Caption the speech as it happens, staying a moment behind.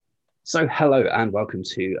So, hello and welcome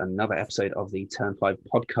to another episode of the Turn 5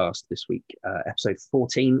 podcast. This week, episode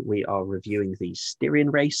 14, we are reviewing the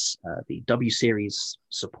Styrian race, the W Series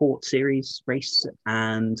support series race,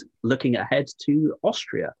 and looking ahead to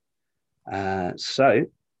Austria. We'll start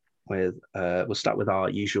with our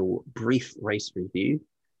usual brief race review,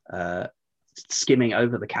 skimming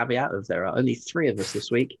over the caveat of there are only three of us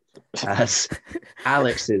this week, as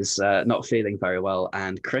Alex is not feeling very well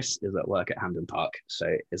and Chris is at work at Hampden Park,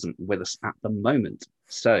 so isn't with us at the moment.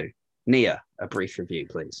 So, Nia, a brief review,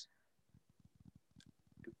 please.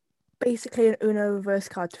 Basically an Uno reverse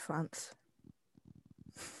card to France.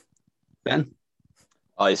 Ben?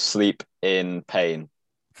 I sleep in pain.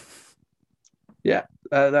 Yeah,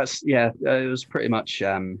 it was pretty much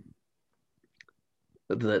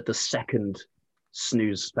the second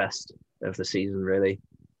snooze fest of the season, really.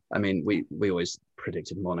 I mean, we always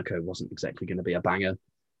predicted Monaco wasn't exactly going to be a banger,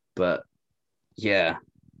 but yeah,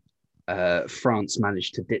 France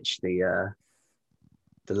managed to ditch the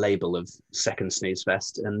label of second snooze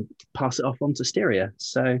fest and pass it off onto Styria.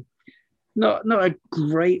 So not a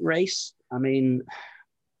great race. I mean,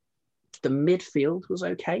 the midfield was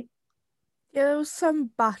okay. Yeah, there was some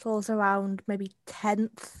battles around maybe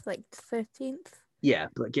 10th, like 13th. Yeah,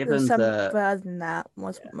 but given further than that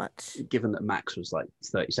wasn't much. Given that Max was like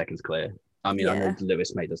 30 seconds clear. I mean, I know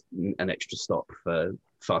Lewis made an extra stop for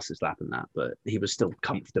fastest lap and that, but he was still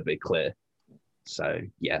comfortably clear. So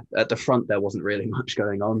yeah, at the front there wasn't really much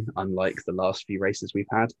going on, unlike the last few races we've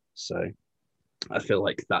had. So I feel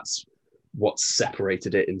like that's what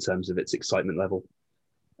separated it in terms of its excitement level.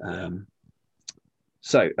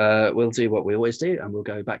 So we'll do what we always do, and we'll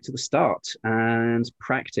go back to the start and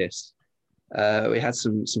practice. We had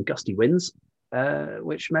some gusty winds,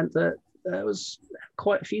 which meant that there was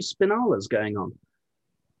quite a few spinalas going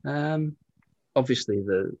on. Obviously,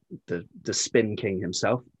 the spin king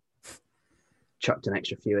himself chucked an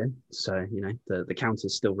extra few in, so you know the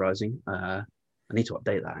counter's still rising. I need to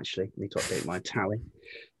update that actually. I need to update my tally.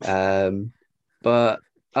 But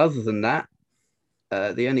other than that,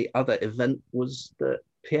 the only other event was that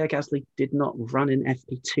Pierre Gasly did not run in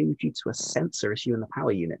FP2 due to a sensor issue in the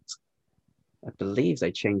power unit. I believe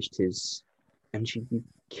they changed his MGUK.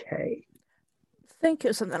 I think it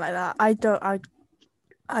was something like that. I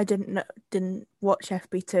didn't watch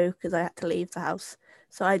FP2 because I had to leave the house,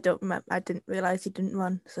 so I don't remember. I didn't realize he didn't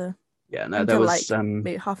run. So yeah, no, there was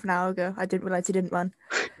maybe half an hour ago. I didn't realize he didn't run.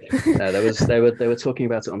 No, they were talking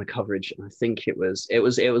about it on the coverage, and I think it was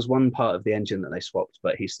one part of the engine that they swapped,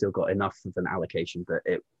 but he still got enough of an allocation that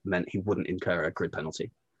it meant he wouldn't incur a grid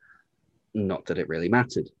penalty. Not that it really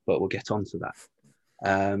mattered, but we'll get on to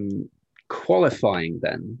that. Qualifying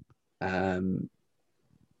then,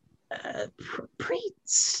 pretty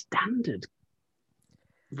standard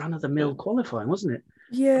run-of-the-mill qualifying, wasn't it?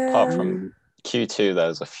 Yeah. Apart from Q2, there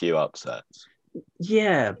was a few upsets.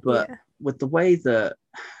 Yeah, but with the way that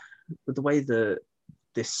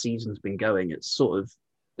this season's been going, it's sort of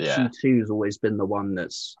Q2's always been the one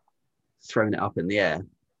that's thrown it up in the air.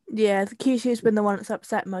 Yeah, the Q2's been the one that's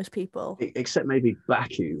upset most people. Except maybe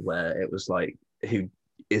Baku, where it was like, who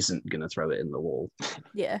isn't going to throw it in the wall?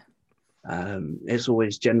 Yeah. It's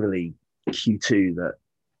always generally Q2 that,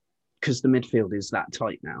 because the midfield is that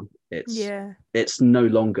tight now. It's no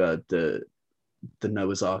longer the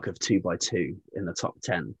Noah's Ark of 2x2 in the top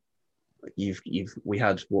 10. We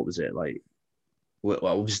had, what was it like? Well,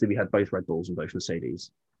 obviously we had both Red Bulls and both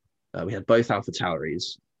Mercedes. We had both Alpha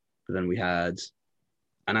Tauris, but then we had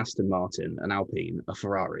an Aston Martin, an Alpine, a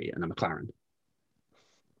Ferrari, and a McLaren.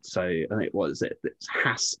 So I think it's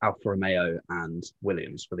Haas, Alfa Romeo, and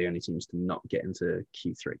Williams were the only teams to not get into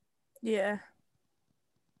Q3. Yeah.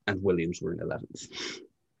 And Williams were in 11th.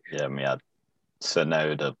 Yeah, and we had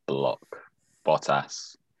Tsunoda, Block,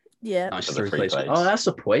 Bottas. Yeah. Nice through place. Oh, that's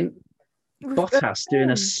a point. Bottas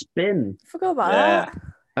doing a spin. Forgot about that.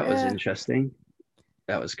 That was interesting.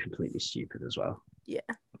 That was completely stupid as well. Yeah.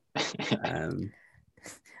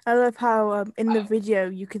 I love how in the video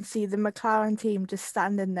you can see the McLaren team just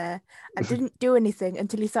standing there and didn't do anything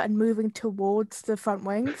until he started moving towards the front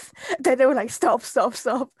wings. Then they were like, stop.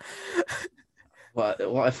 Well,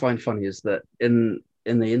 what I find funny is that in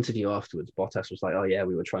the interview afterwards, Bottas was like, oh yeah,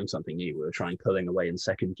 we were trying something new. We were trying pulling away in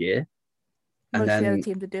second gear. Most of the other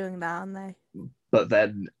teams are doing that, aren't they? But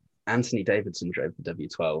then Anthony Davidson drove the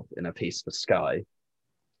W12 in a piece for Sky,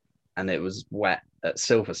 and it was wet at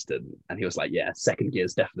Silverstone, and he was like, yeah, second gear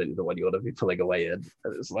is definitely the one you want to be pulling away in.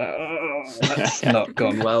 And it's like, oh, that's not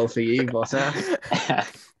gone well for you, Bottas.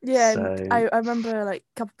 Yeah, so... I remember like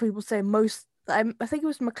a couple of people saying I think it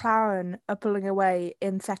was McLaren are pulling away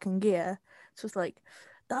in second gear. So it's like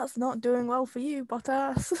That's not doing well for you,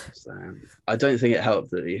 Bottas. So I don't think it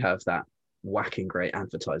helped that you have that whacking great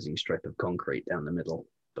advertising strip of concrete down the middle,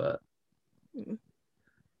 but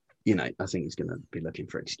you know, I think he's going to be looking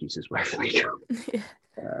for excuses wherever we go.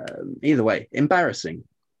 Either way, embarrassing.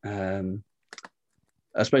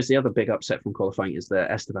 I suppose the other big upset from qualifying is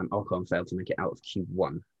that Esteban Ocon failed to make it out of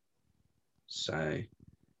Q1. So,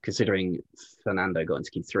 considering Fernando got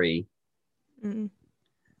into Q3, I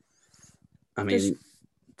mean, just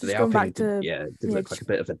the going Alpine back to did look like a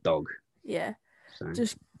bit of a dog. Yeah. So.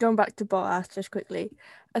 Just going back to Bottas just quickly.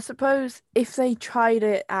 I suppose if they tried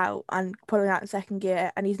it out and put it out in second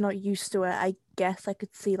gear and he's not used to it, I guess I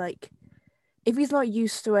could see like if he's not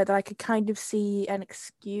used to it, then I could kind of see an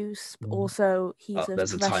excuse. But also,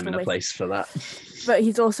 there's a time and a place for that. But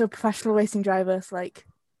he's also a professional racing driver, so like.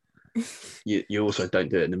 you also don't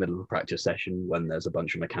do it in the middle of a practice session when there's a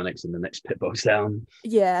bunch of mechanics in the next pit box down.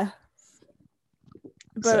 Yeah.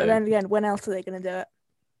 But then again, when else are they going to do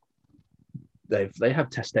it? They have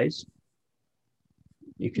test days.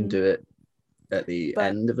 You can do it at the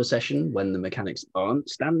end of a session when the mechanics aren't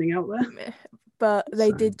standing out there. But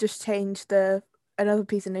they did just change another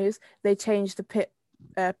piece of news. They changed the pit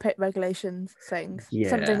regulations things. Yeah.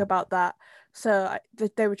 Something about that. So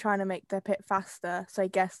they were trying to make their pit faster. So I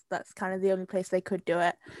guess that's kind of the only place they could do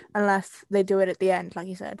it, unless they do it at the end, like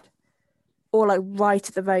you said, or like right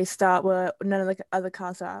at the very start where none of the other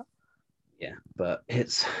cars are out. Yeah, but I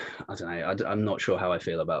don't know. I'm not sure how I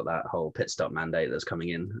feel about that whole pit stop mandate that's coming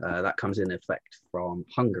in. That comes in effect from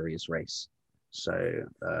Hungary's race. So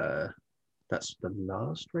that's the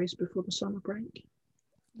last race before the summer break.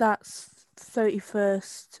 That's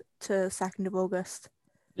 31st to 2nd of August.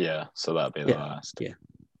 Yeah, so that'd be the last. Yeah.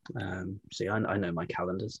 See, I know my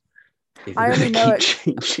calendars. I only know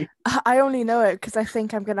it. I only know it because I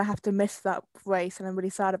think I'm gonna have to miss that race, and I'm really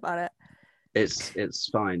sad about it. It's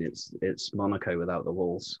fine. It's Monaco without the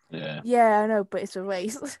walls. Yeah. Yeah, I know, but it's a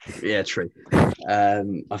race. Yeah, true.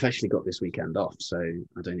 I've actually got this weekend off, so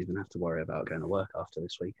I don't even have to worry about going to work after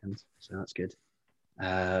this weekend. So that's good.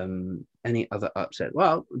 Any other upset?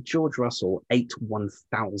 Well, George Russell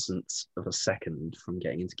 8/1000ths of a second from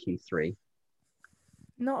getting into Q3.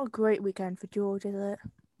 Not a great weekend for George, is it?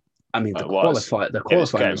 I mean, the qualifying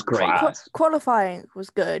was great. Qualifying was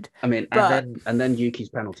good. I mean, and then Yuki's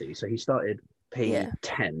penalty. So he started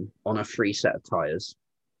P10 on a free set of tyres.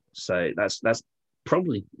 So that's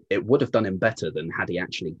probably, it would have done him better than had he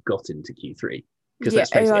actually got into Q3. Because let's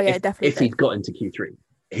face it, if he'd got into Q3,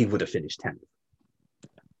 he would have finished 10th.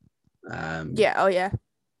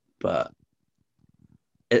 But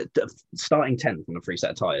starting 10th on a free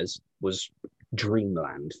set of tyres was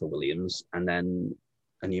dreamland for Williams, and then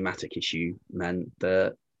a pneumatic issue meant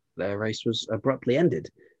that their race was abruptly ended.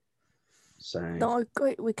 So not a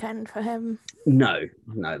great weekend for him. No,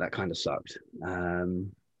 that kind of sucked.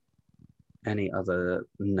 Any other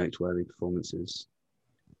noteworthy performances?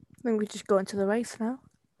 I think we just go into the race now.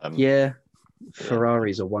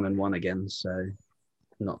 Ferraris are 1-1 again, so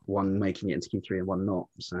not one making it into Q3 and one not.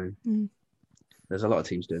 So there's a lot of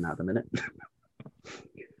teams doing that at the minute.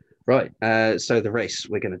 Right, so the race,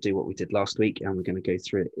 we're going to do what we did last week, and we're going to go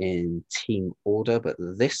through it in team order, but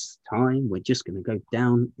this time we're just going to go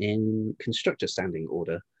down in constructor standing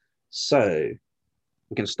order. So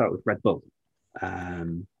we're going to start with Red Bull.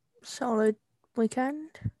 Solid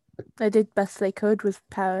weekend. They did best they could with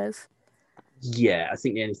Perez. Yeah, I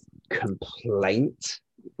think the only complaint,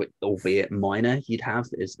 albeit minor, you'd have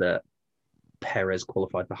is that Perez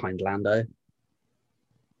qualified behind Lando.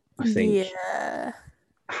 I think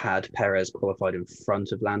had Perez qualified in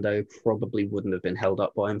front of Lando, probably wouldn't have been held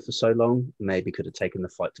up by him for so long. Maybe could have taken the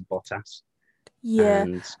fight to Bottas. Yeah,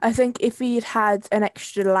 I think if he'd had an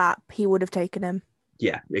extra lap, he would have taken him.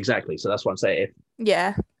 Yeah, exactly. So that's what I'm saying.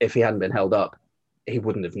 If he hadn't been held up, he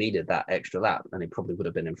wouldn't have needed that extra lap, and he probably would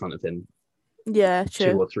have been in front of him. Yeah,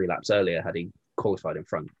 true. 2 or 3 laps earlier had he qualified in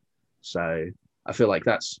front. So I feel like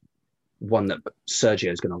that's one that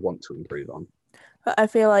Sergio is going to want to improve on. But I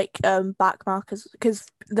feel like back markers, because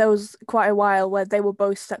there was quite a while where they were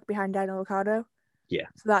both stuck behind Daniel Ricciardo. Yeah.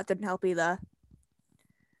 So that didn't help either.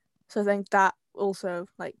 So I think that also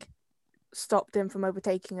stopped him from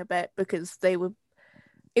overtaking a bit, because it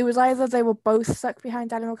was either they were both stuck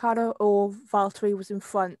behind Daniel Ricciardo or Valtteri was in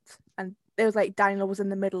front, and it was like Daniel was in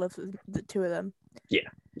the middle of the two of them. Yeah.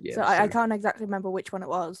 So I can't exactly remember which one it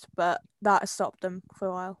was, but that stopped them for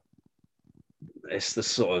a while. It's the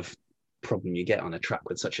sort of problem you get on a track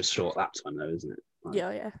with such a short lap time, though, isn't it?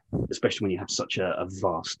 Yeah. Especially when you have such a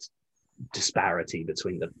vast disparity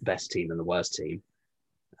between the best team and the worst team.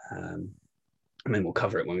 I mean, we'll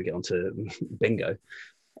cover it when we get onto bingo.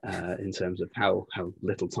 in terms of how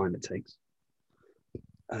little time it takes.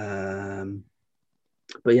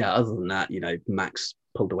 But yeah, other than that, Max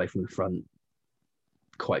pulled away from the front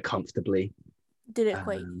quite comfortably. Did it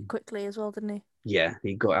quite quickly as well, didn't he? Yeah,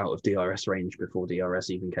 he got out of DRS range before DRS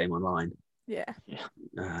even came online. Yeah.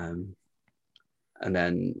 And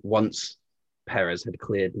then once Perez had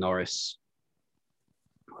cleared Norris,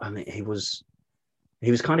 I mean, he was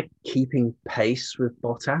kind of keeping pace with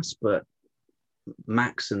Bottas, but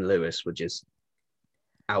Max and Lewis were just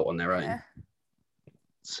out on their own.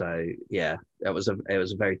 So yeah, it was a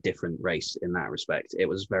very different race in that respect. It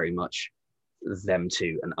was very much them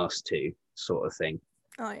two and us two sort of thing.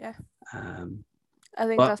 Oh yeah. I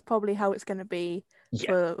think that's probably how it's going to be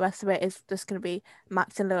for the rest of it. Is just going to be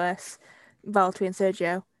Max and Lewis, Valtteri and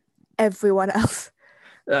Sergio, everyone else.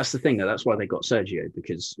 That's the thing. That's why they got Sergio,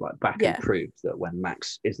 because Baku proved that when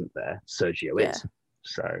Max isn't there, Sergio is.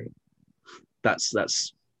 So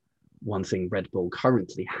that's one thing Red Bull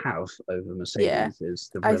currently have over Mercedes is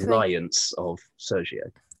the reliance of Sergio.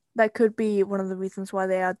 That could be one of the reasons why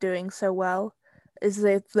they are doing so well. Is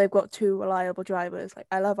they've got two reliable drivers. Like,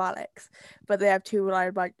 I love Alex, but they have two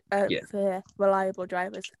reliable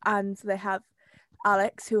drivers, and they have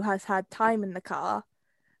Alex, who has had time in the car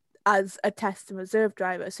as a test and reserve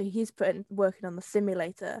driver, so he's working on the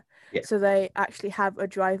simulator. So they actually have a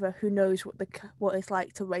driver who knows what it's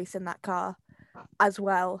like to race in that car as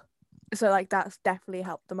well. So that's definitely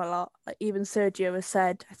helped them a lot. Like, even Sergio has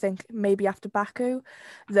said, I think maybe after Baku,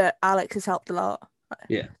 that Alex has helped a lot.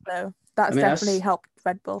 Yeah. So that's definitely helped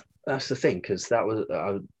Red Bull. That's the thing, because that was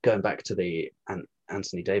going back to the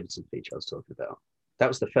Anthony Davidson feature I was talking about. That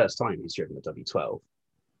was the first time he's driven the W12,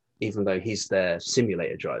 even though he's their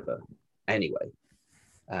simulator driver anyway.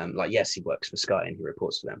 Yes, he works for Sky and he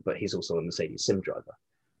reports to them, but he's also a Mercedes sim driver.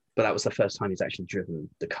 But that was the first time he's actually driven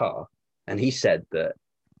the car. And he said that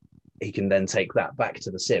he can then take that back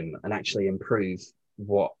to the sim and actually improve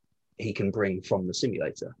what he can bring from the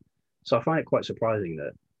simulator. So I find it quite surprising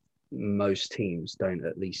that most teams don't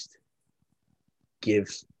at least give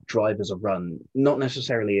drivers a run, not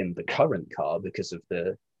necessarily in the current car because of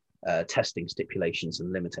the testing stipulations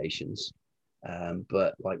and limitations,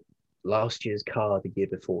 but last year's car, the year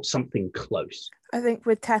before, something close. I think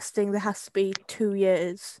with testing, there has to be 2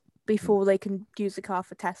 years before they can use the car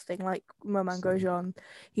for testing. Like Romain Grosjean,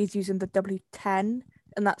 he's using the W10,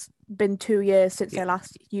 and that's been 2 years since they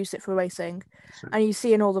last used it for racing. And you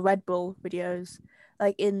see in all the Red Bull videos,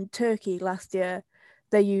 like in Turkey last year,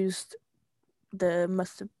 they used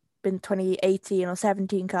must have been 2018 or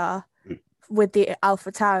 17 car with the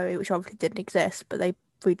AlphaTauri, which obviously didn't exist, but they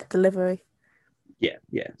read the delivery. Yeah.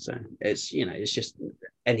 So it's it's just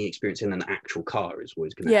any experience in an actual car is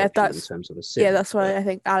always going to help you in terms of a sim. Yeah, that's why I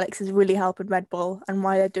think Alex is really helping Red Bull and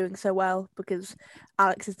why they're doing so well, because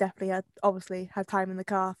Alex has definitely had time in the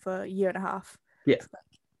car for a year and a half. Yeah.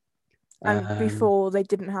 And before they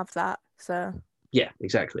didn't have that, so. Yeah,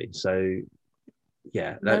 exactly. So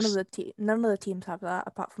yeah, none of the teams have that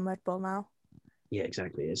apart from Red Bull now. Yeah,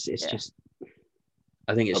 exactly. It's just,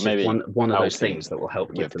 I think it's just one of those things that will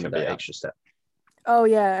help give them that extra step. Oh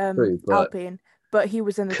yeah, Alpine, but he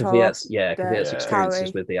was in the Kvyat's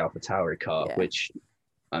experiences with the AlphaTauri car, which,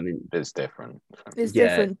 I mean, it's different. It's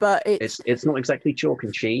different, but it's not exactly chalk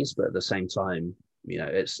and cheese, but at the same time,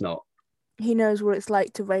 it's not. He knows what it's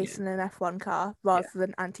like to race in an F1 car rather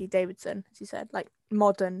than Anthony Davidson, as you said, like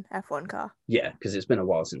modern F1 car. Yeah, because it's been a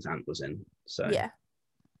while since Ant was in. So yeah.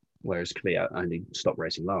 Whereas Kvyat only stopped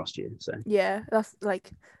racing last year. So yeah, that's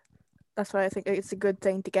why I think it's a good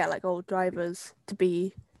thing to get old drivers to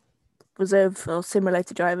be reserved for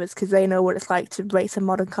simulator drivers, because they know what it's like to race in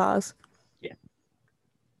modern cars. Yeah.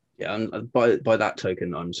 By that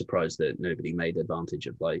token, I'm surprised that nobody made advantage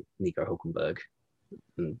of Nico Hulkenberg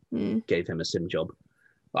and gave him a sim job.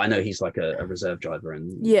 I know he's a reserve driver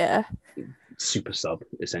and super sub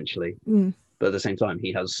essentially, but at the same time,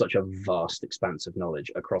 he has such a vast expanse of knowledge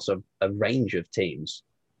across a range of teams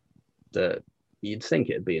that you'd think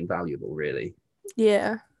it'd be invaluable, really.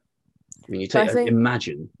 Yeah. I mean,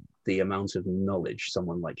 imagine the amount of knowledge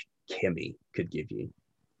someone like Kimi could give you,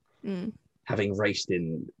 having raced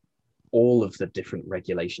in all of the different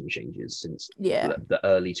regulation changes since the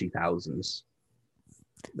early 2000s.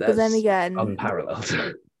 That's but then again,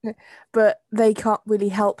 unparalleled. But they can't really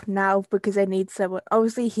help now because they need someone.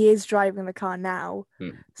 Obviously, he is driving the car now,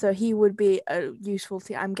 so he would be a useful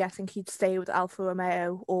thing. I'm guessing he'd stay with Alfa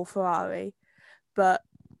Romeo or Ferrari, but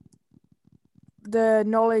the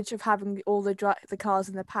knowledge of having all the cars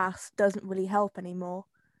in the past doesn't really help anymore.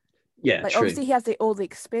 Yeah, true. Obviously he has all the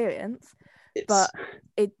experience, but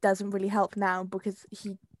it doesn't really help now because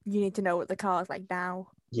you need to know what the car is like now.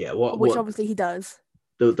 Yeah, which obviously he does.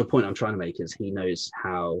 The point I'm trying to make is he knows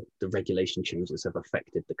how the regulation changes have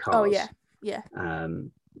affected the cars. Oh yeah.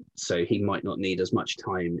 So he might not need as much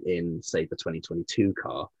time in, say, the 2022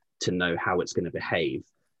 car to know how it's going to behave,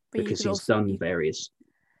 because he's done various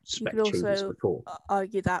spec changes before.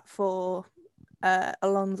 Argue that for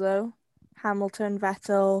Alonso, Hamilton,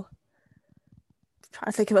 Vettel. I'm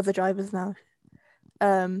trying to think of other drivers now.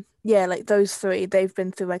 Yeah, like those three, they've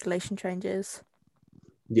been through regulation changes.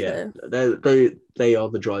 Yeah, so. they are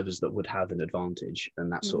the drivers that would have an advantage and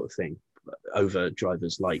that sort of thing over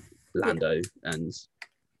drivers like Lando and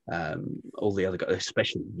all the other guys,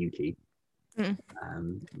 especially Yuki.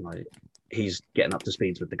 Like he's getting up to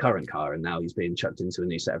speeds with the current car, and now he's being chucked into a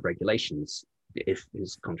new set of regulations if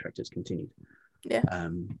his contract is continued. Yeah.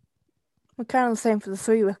 We're kind of the same for the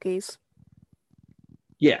three rookies.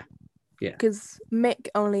 Yeah. Because Mick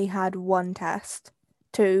only had one test.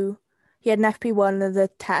 He had an FP1 of the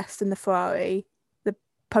test in the Ferrari, the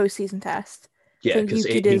postseason test. Yeah, because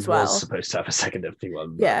he was supposed to have a second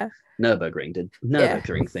FP1. Yeah. Nürburgring did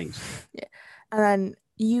Nürburgring things. Yeah. And then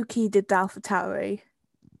Yuki did the AlphaTauri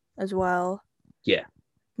as well. Yeah.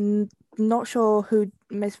 Not sure who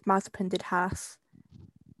Miss Mazepin did Haas.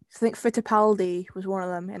 I think Fittipaldi was one of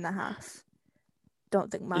them in the Haas.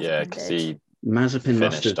 Don't think Mazepin did. Mazepin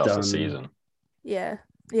must have done the season. Yeah.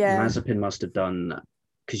 Mazepin must have done,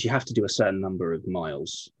 because you have to do a certain number of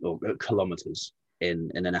miles or kilometers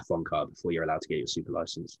in an F1 car before you're allowed to get your super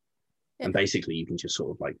license. Yeah. And basically you can just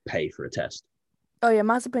sort of like pay for a test. Oh yeah,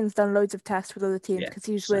 Mazepin's done loads of tests with other teams because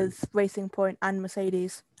he's with Racing Point and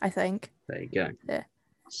Mercedes, I think. There you go. Yeah.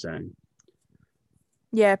 So.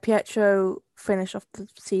 Yeah, Pietro finished off the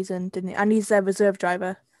season, didn't he? And he's their reserve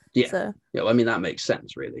driver. Yeah. So. Yeah, well, I mean, that makes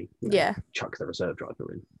sense, really. Yeah. Chuck the reserve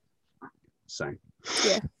driver in. So.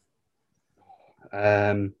 Yeah.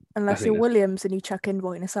 Unless you're Williams and you chuck in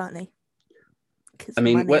Voinesani. I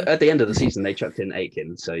mean, at the end of the season, they chucked in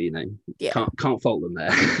Aitken, so, can't fault them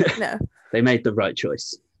there. No. They made the right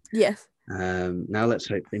choice. Yes. Now let's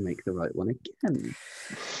hope they make the right one again.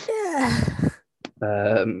 Yeah.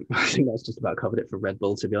 I think that's just about covered it for Red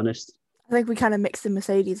Bull, to be honest. I think we kind of mixed in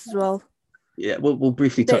Mercedes as well. Yeah, we'll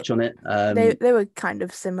briefly touch on it. They were kind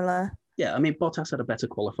of similar. Yeah, I mean, Bottas had a better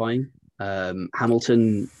qualifying.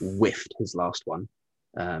 Hamilton whiffed his last one.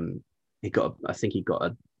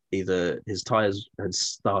 Either his tyres had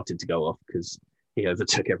started to go off because he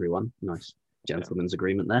overtook everyone. Nice gentleman's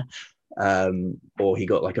agreement there. Or he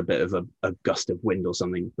got like a bit of a gust of wind or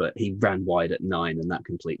something, but he ran wide at 9 and that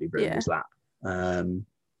completely ruined his lap.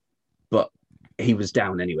 But he was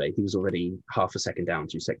down anyway. He was already half a second down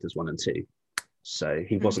to sectors 1 and 2. So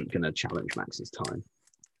he wasn't going to challenge Max's time.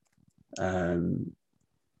 And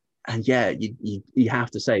yeah, you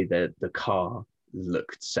have to say that the car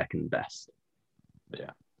looked second best. Yeah.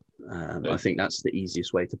 I think that's the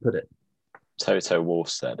easiest way to put it. Toto Wolff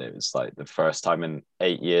said it was like the first time in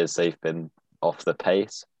 8 years they've been off the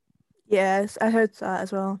pace. Yes, I heard that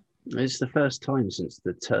as well. It's the first time since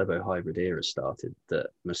the turbo hybrid era started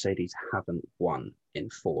that Mercedes haven't won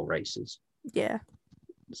in 4 races. Yeah.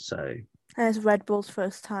 So. And it's Red Bull's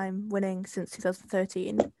first time winning since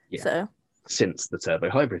 2013. Yeah. So. Since the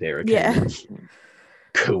turbo hybrid era came in.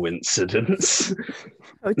 Coincidence.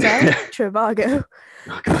 Hotel Trivago.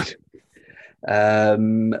 Oh God.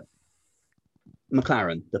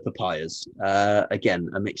 McLaren, the papayas. Again,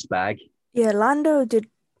 a mixed bag. Yeah, Lando did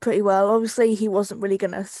pretty well. Obviously, he wasn't really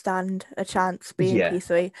going to stand a chance being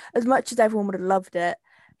P3. As much as everyone would have loved it,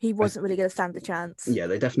 he wasn't really going to stand a chance. Yeah,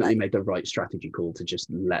 they definitely made the right strategy call to just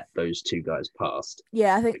let those 2 guys past.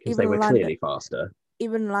 Yeah, I think because they were clearly faster.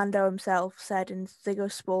 Even Lando himself said in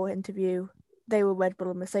Ziggo Sport interview, they were Red Bull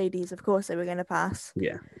and Mercedes. Of course, they were going to pass.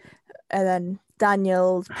 Yeah. And then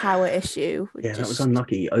Daniel's power issue. Yeah, that was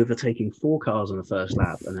unlucky. Overtaking 4 cars on the first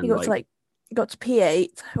lap, and then he got to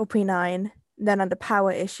P8 or P9, then had a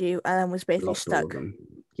power issue, and then was basically stuck.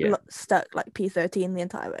 Yeah. Stuck like P13 the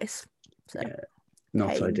entire race. So, yeah,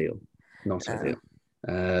 not ideal. Not ideal.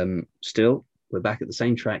 Still, we're back at the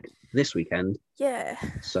same track this weekend. Yeah.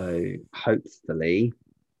 So hopefully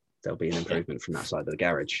there'll be an improvement from that side of the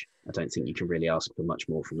garage. I don't think you can really ask for much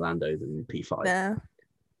more from Lando than P5. No.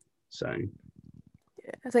 So.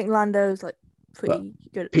 Yeah, I think Lando's like pretty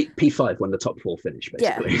good. P5 won the top 4 finish,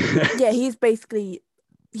 basically. Yeah, he is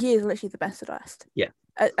literally the best of the rest. Yeah.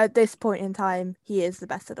 At this point in time, he is the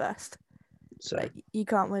best of the rest. So like, you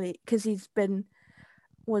can't really, because he's been,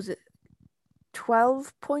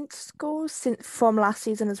 12 point scores from last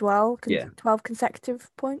season as well? 12 consecutive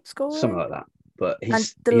point scores? Something like that. But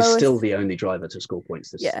he's still the only driver to score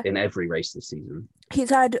points in every race this season. He's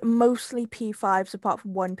had mostly P5s apart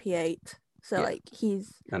from 1 P8. So like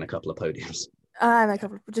he's and a couple of podiums. And a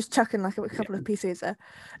couple, just chucking like a couple of PCs there.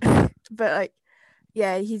 But like,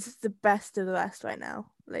 yeah, he's the best of the best right now.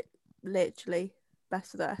 Like literally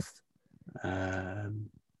best of the best.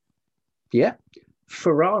 Yeah,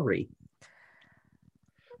 Ferrari.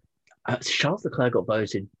 Charles Leclerc got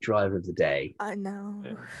voted driver of the day. I know.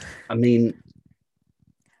 I mean,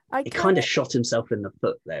 he kind of shot himself in the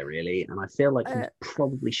foot there, really, and I feel like he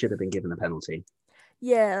probably should have been given a penalty.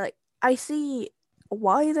 Yeah, like I see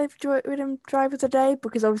why they've rid him driver of the day,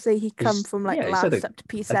 because obviously he come from like last up to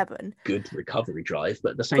P7. Good recovery drive,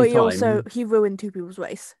 but at the same time, he ruined two people's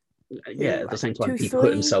race. Yeah, at the same time, he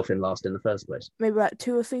put himself in last in the first place. Maybe about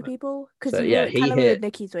 2 or 3 people, because he hit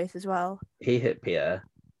Nicky's race as well. He hit Pierre.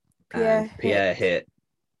 Pierre hit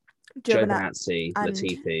Giovinazzi,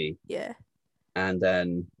 Latifi. Yeah. And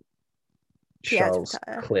then Charles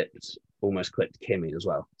almost clipped Kimi as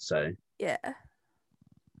well. So yeah,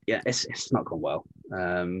 it's not gone well.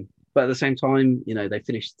 But at the same time, you know, they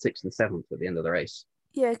finished 6th and 7th at the end of the race.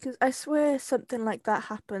 Yeah, because I swear something like that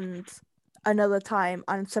happened another time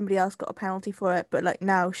and somebody else got a penalty for it, but like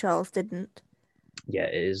now Charles didn't. Yeah,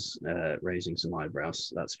 it is raising some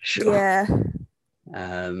eyebrows, that's for sure. Yeah.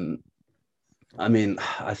 I mean,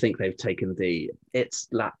 I think they've taken it's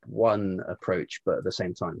lap 1 approach, but at the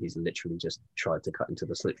same time, he's literally just tried to cut into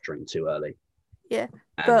the slipstream too early. Yeah,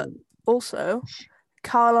 but also,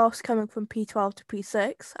 Carlos coming from P12 to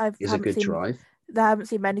P6, is a good drive. I haven't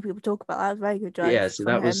seen many people talk about that. That was a very good drive. Yeah, so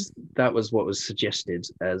that was what was suggested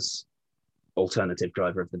as alternative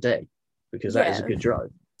driver of the day, because that is a good drive.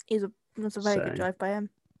 That's a very good drive by him.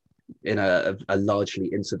 In a largely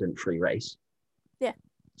incident-free race. Yeah.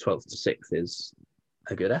 12th to 6th is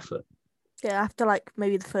a good effort. Yeah, after like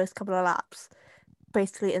maybe the first couple of laps,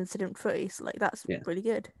 basically incident-free. So like that's really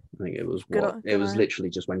good. I think it was it was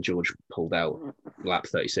literally just when George pulled out lap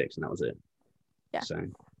 36 and that was it. Yeah. So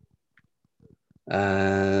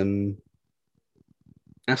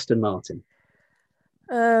Aston Martin.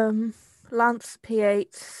 Lance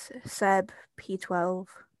P8, Seb P12.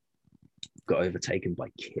 Got overtaken by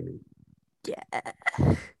Kimi. Yeah.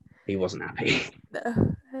 He wasn't happy.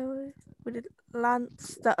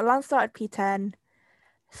 Lance started P10,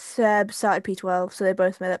 Seb started P12, so they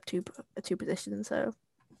both made up two positions. So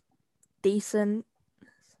decent.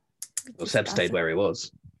 Well, Seb stayed where he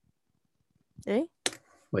was. Eh?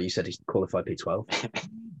 Well, you said he qualified P12.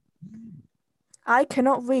 I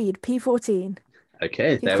cannot read P14.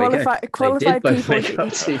 Okay, there we go. Qualified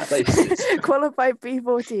P14. Qualified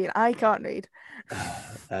P14. I can't read.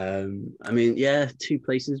 I mean, yeah, 2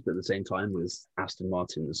 places, but at the same time, with Aston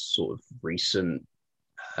Martin's sort of recent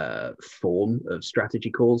form of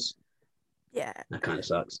strategy calls, yeah, that kind of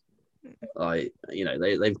sucks.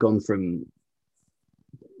 They've gone from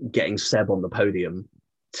getting Seb on the podium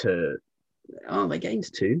to they gained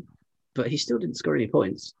 2, but he still didn't score any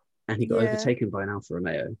points, and he got overtaken by an Alfa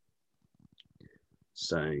Romeo.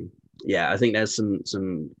 So yeah, I think there's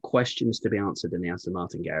some questions to be answered in the Aston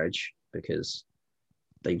Martin garage, because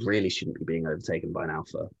they really shouldn't be being overtaken by an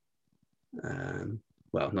Alfa.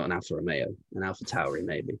 Well, not an Alfa Romeo, an Alpha Tauri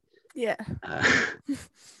maybe. Yeah.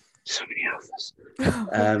 So many Alphas.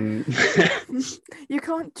 You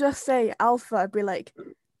can't just say Alpha and be like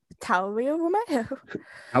Tauri or Romeo.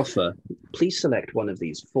 Alpha, please select one of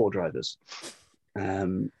these 4 drivers.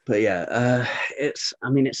 But yeah, it's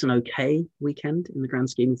an okay weekend in the grand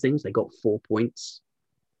scheme of things. They got 4 points.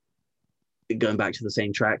 Going back to the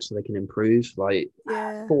same track so they can improve.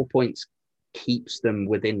 4 points keeps them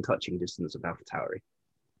within touching distance of AlphaTauri.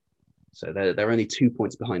 So they're only 2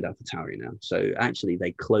 points behind AlphaTauri now. So actually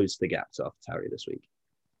they closed the gap to AlphaTauri this week,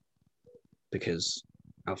 because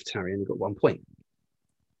AlphaTauri only got 1 point.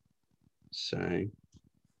 So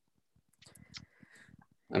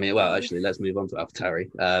I mean, well, actually, let's move on to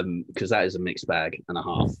AlphaTauri, because that is a mixed bag and a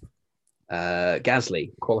half.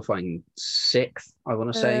 Gasly qualifying 6th, I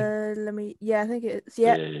want to say. I think it's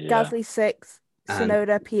Gasly 6th,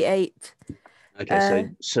 Tsunoda P8. Okay, so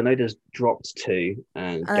Tsunoda's dropped 2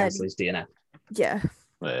 and Gasly's DNF. Yeah.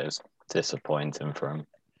 It's disappointing for him,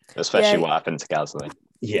 especially what happened to Gasly.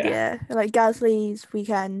 Yeah, like Gasly's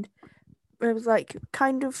weekend, it was like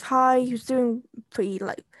kind of high. He was doing pretty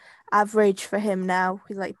like average for him now.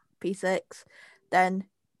 He's like P6, then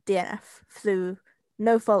DNF through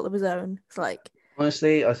no fault of his own. It's like,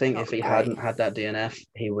 honestly, I think if he hadn't had that DNF,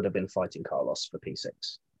 he would have been fighting Carlos for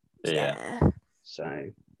P6. Yeah. So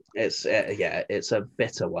it's a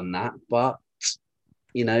bitter one, that, but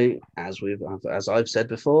you know, as I've said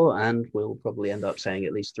before, and we'll probably end up saying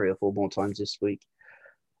at least 3 or 4 more times this week,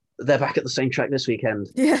 they're back at the same track this weekend.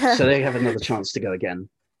 Yeah. So they have another chance to go again.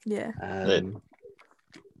 Yeah.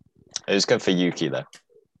 It was good for Yuki though.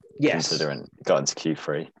 Yes. Considering got into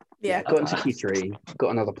Q3. Yeah, got into Q3,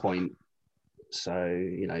 got another point. So,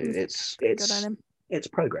 it's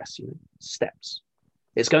progress, steps.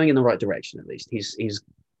 It's going in the right direction at least. He's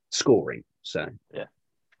scoring. So yeah.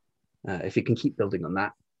 If he can keep building on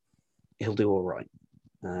that, he'll do all right.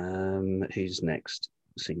 Who's next?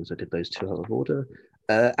 Seeing as I did those two out of order.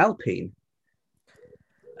 Alpine.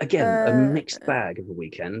 Again, a mixed bag of a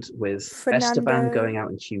weekend with Fernando, Esteban going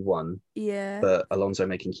out in Q1. Yeah. But Alonso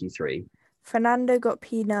making Q3. Fernando got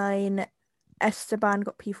P9, Esteban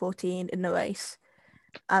got P14 in the race.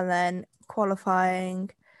 And then qualifying,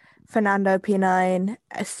 Fernando P9,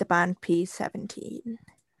 Esteban P17.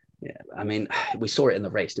 Yeah, I mean, we saw it in the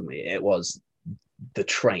race, didn't we? It was the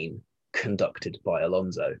train conducted by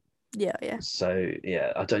Alonso. Yeah. So,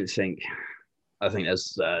 yeah, I think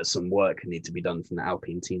there's some work need to be done from the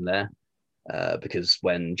Alpine team there, because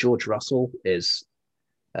when George Russell is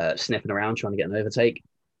sniffing around trying to get an overtake,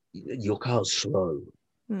 your car's slow.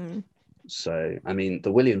 So, I mean,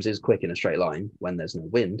 the Williams is quick in a straight line when there's no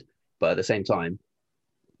wind, but at the same time,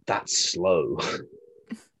 that's slow.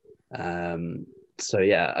 So,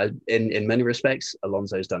 yeah, in many respects,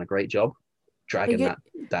 Alonso's done a great job dragging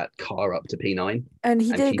that car up to P9. And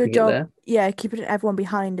he did a good job, keeping everyone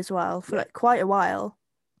behind as well for like quite a while.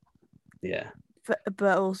 Yeah.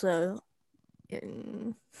 But also...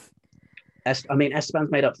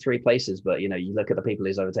 Esteban's made up 3 places, but, you look at the people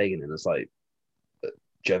he's overtaken and it's like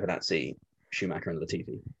Giovinazzi, Schumacher and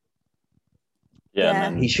Latifi. Yeah.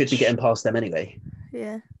 And he should be getting past them anyway.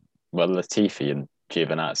 Yeah. Well, Latifi and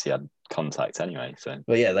Giovinazzi had contact anyway, so.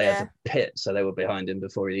 Well, yeah, they had to pit, so they were behind him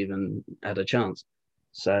before he even had a chance.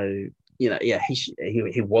 So,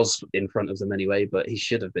 he was in front of them anyway, but he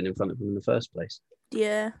should have been in front of them in the first place.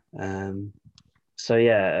 Yeah. So,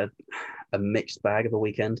 yeah, a mixed bag of a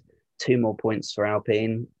weekend. 2 more points for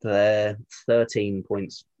Alpine. They're 13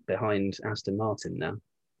 points behind Aston Martin now.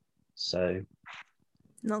 So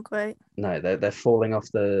not great. No, they're falling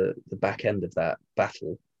off the back end of that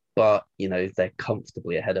battle. But, they're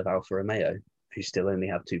comfortably ahead of Alfa Romeo, who still only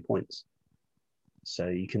have 2 points. So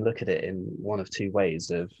you can look at it in one of 2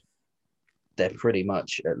 ways of they're pretty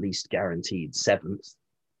much at least guaranteed 7th.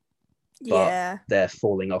 But they're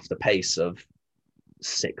falling off the pace of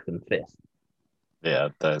 6th and 5th. Yeah,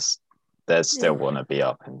 there's still want to be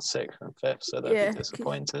up in 6th and 5th, so they'll be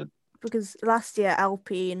disappointed. Because last year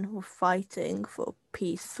Alpine were fighting for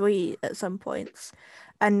P3 at some points,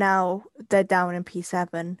 and now they're down in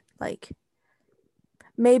P7. Like,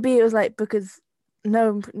 maybe it was like because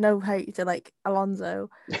no hate to like Alonso,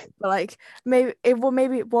 but like maybe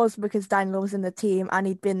it was because Daniel was in the team and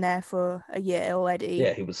he'd been there for a year already.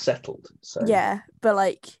 Yeah, he was settled. So yeah, but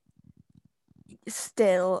like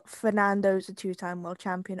still, Fernando's a 2-time world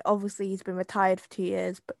champion. Obviously, he's been retired for 2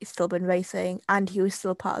 years, but he's still been racing, and he was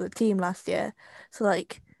still part of the team last year. So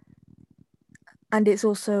like, and it's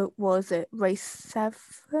also, was it race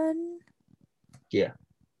 7? Yeah.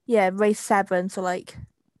 Yeah, race 7. So like,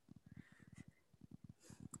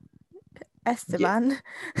 Esteban,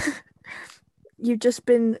 you've just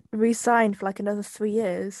been re-signed for like another 3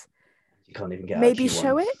 years. You can't even get maybe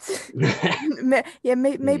show it.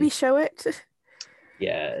 Maybe show it.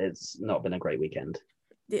 Yeah, it's not been a great weekend.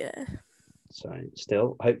 Yeah. So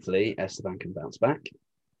still, hopefully, Esteban can bounce back.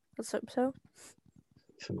 Let's hope so.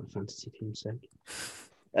 For my fantasy team's sake.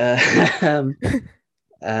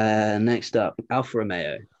 Next up, Alfa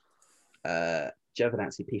Romeo.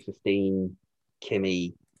 Giovinazzi P15,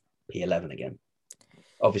 Kimi P11 again.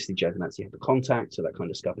 Obviously, Giovinazzi had the contact, so that kind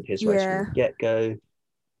of scuppered his race from the get-go.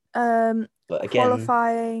 But again,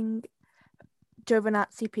 qualifying,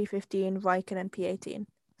 Giovinazzi P15, Raikkonen P18.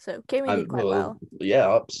 So Kimi did quite well. Yeah,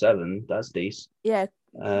 up 7. That's decent. Yeah.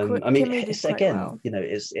 It's again,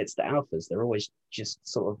 it's the Alphas. They're always just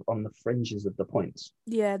sort of on the fringes of the points.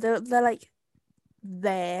 Yeah, they're like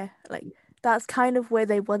there. Like that's kind of where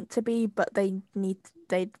they want to be, but they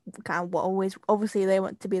kind of always obviously they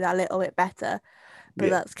want to be that little bit better. But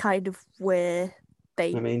that's kind of where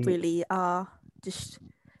they really are. Just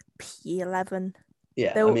P11.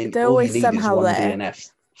 Yeah, they're always somehow is one there.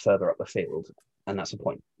 DNF further up the field, and that's a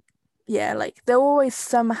point. Yeah, like they're always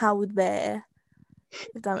somehow there.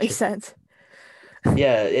 If that makes sense.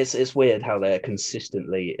 Yeah, it's weird how they're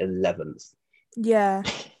consistently 11th. Yeah.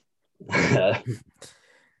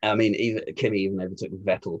 Even Kimi even overtook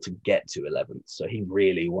Vettel to get to 11th, so he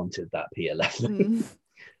really wanted that P11.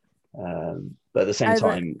 But at the same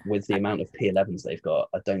time, with the amount of P11s they've got,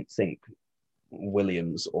 I don't think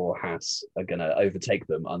Williams or Haas are going to overtake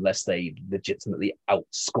them unless they legitimately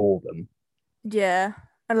outscore them. Yeah,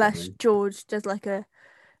 unless George does like a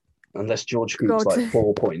Unless George hoops like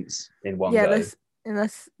 4 points in one go.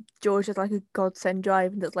 Unless George has like a godsend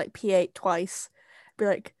drive and does like P8 twice. Be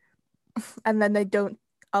like, and then they don't,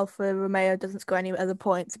 Alfa Romeo doesn't score any other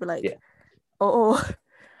points. Be like, oh.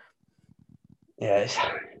 Yeah, I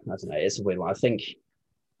don't know. It's a weird one. I think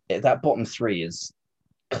that bottom 3 is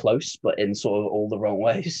close, but in sort of all the wrong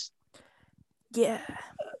ways. Yeah.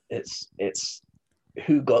 It's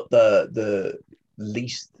who got the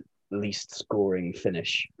least scoring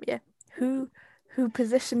finish. Yeah. Who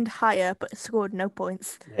positioned higher but scored no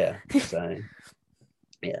points. Yeah. So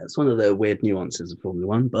yeah, it's one of the weird nuances of Formula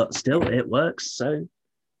One, but still it works. So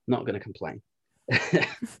not going to complain.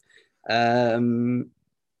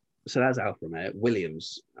 So that's Alfa Romeo.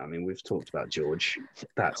 Williams, I mean, we've talked about George.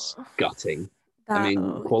 That's gutting.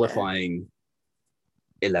 Qualifying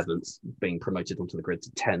 11th, being promoted onto the grid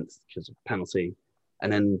to 10th because of penalty,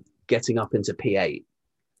 and then getting up into P8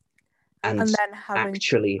 and then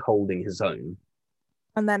actually holding his own.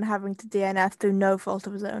 And then having to DNF through no fault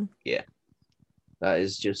of his own. Yeah. That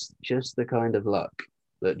is just the kind of luck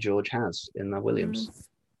that George has in the Williams.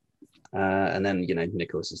 And then,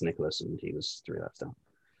 Nicholas is Nicholas, and he was 3 laps down.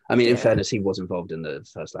 I mean, in fairness, he was involved in the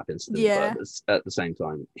first lap incident, but at the same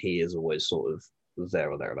time, he is always sort of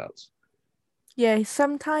there or thereabouts. Yeah,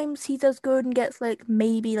 sometimes he does good and gets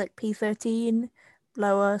maybe P13,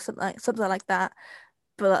 lower, something like that,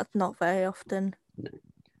 but that's not very often. No.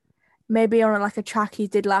 Maybe on a track he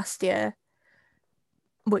did last year.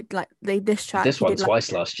 This track. This one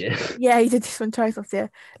twice last year. Yeah, he did this one twice last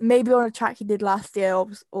year. Maybe on a track he did last year,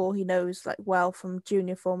 or he knows well from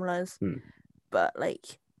junior formulas, but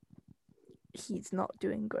he's not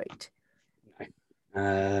doing great.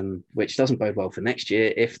 Which doesn't bode well for next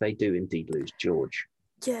year if they do indeed lose George.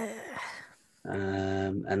 Yeah.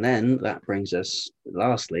 And then that brings us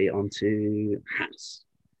lastly onto Haas.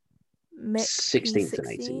 16th and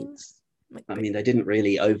 18th. I mean, they didn't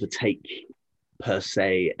really overtake per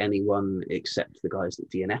se anyone except the guys that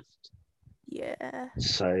DNF'd. Yeah.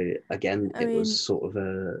 So again, it was sort of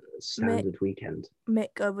a standard weekend.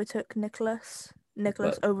 Mick overtook Nicholas.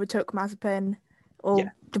 Nicholas overtook Mazepin, or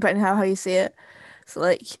depending on how you see it.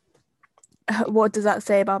 So what does that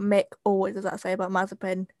say about Mick, or what does that say about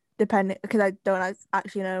Mazepin? Depending, because I don't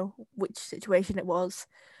actually know which situation it was,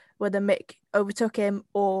 whether Mick overtook him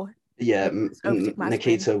or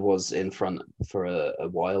Nikita was in front for a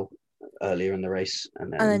while earlier in the race,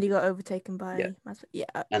 and then he got overtaken by Mazepin.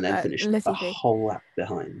 Yeah, and then finished a whole lap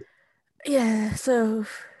behind. Yeah, so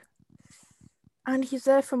and he's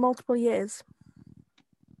there for multiple years.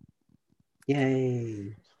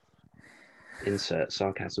 Yay! Insert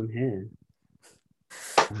sarcasm here.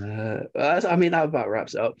 I mean, that about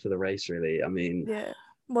wraps it up for the race, really. I mean,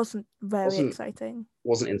 wasn't very exciting.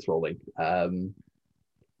 Wasn't enthralling. I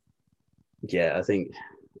think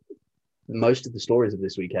most of the stories of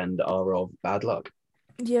this weekend are of bad luck.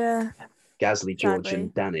 Yeah. Gasly, George,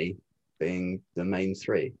 and Danny being the main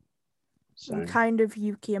 3. So and kind of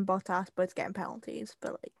Yuki and Bottas both getting penalties,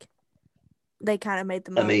 but they kind of made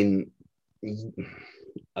them. I mean,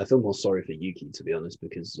 I feel more sorry for Yuki, to be honest,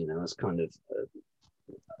 because that's kind of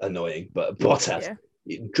annoying. But Bottas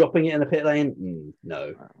dropping it in the pit lane,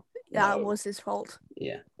 no, that was his fault.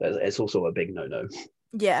 Yeah, it's also a big no.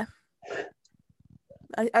 Yeah.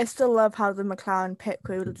 I still love how the McLaren pit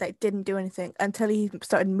crew didn't do anything until he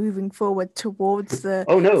started moving forward towards the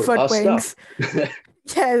front wings.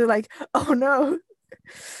 Yeah, they're like, oh no.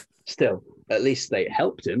 Still, at least they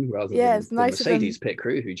helped him rather than the Mercedes pit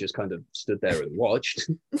crew who just kind of stood there and watched.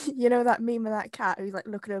 You know that meme of that cat who's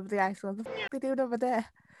looking over the ice and what the f*** are they doing over there?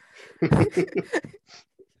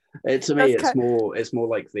 To me, it's more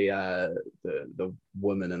like the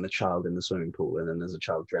woman and the child in the swimming pool, and then there's a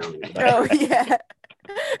child drowning. Oh yeah,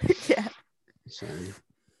 yeah. So,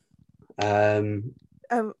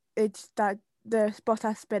 it's that the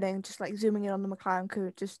Bottas spinning, just zooming in on the McLaren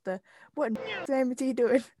crew, just what in the name is he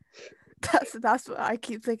doing? That's what I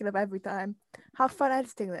keep thinking of every time. Have fun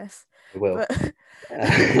editing this. I will.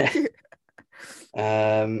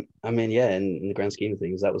 I mean, in the grand scheme of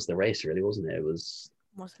things, that was the race, really, wasn't it? It was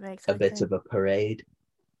a bit of a parade.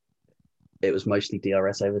 It was mostly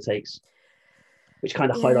DRS overtakes, which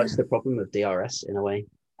kind of highlights the problem of DRS in a way,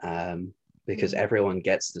 because everyone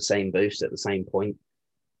gets the same boost at the same point.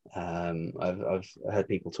 I've heard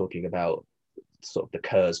people talking about sort of the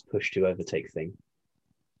Kerr's push to overtake thing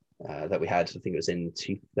that we had. I think it was in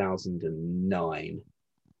 2009.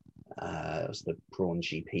 It was the Brawn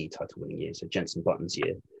GP title winning year, so Jenson Button's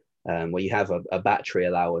year, where you have a battery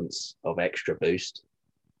allowance of extra boost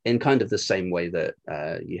in kind of the same way that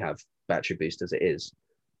you have battery boost as it is.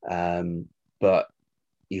 But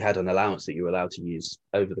you had an allowance that you were allowed to use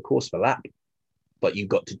over the course of a lap, but you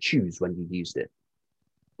got to choose when you used it.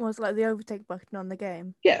 Well, it's like the overtake button on the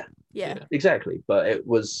game. Yeah, exactly. But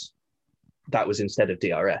that was instead of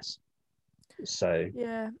DRS. So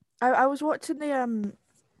yeah, I was watching the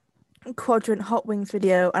Quadrant Hot Wings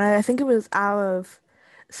video, and I think it was Arav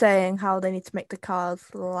saying how they need to make the cars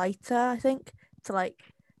lighter. I think to like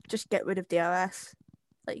just get rid of DRS,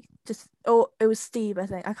 like just it was Steve. I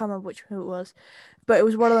think I can't remember who it was, but it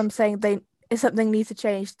was one of them saying something needs to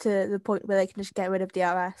change to the point where they can just get rid of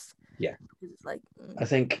DRS. Yeah, it's like I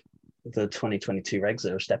think the 2022 regs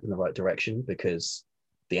are a step in the right direction because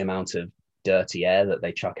the amount of dirty air that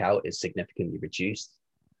they chuck out is significantly reduced,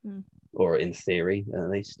 or in theory at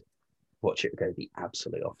least. Watch it go the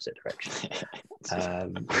absolute opposite direction.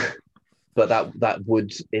 But that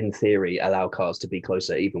would, in theory, allow cars to be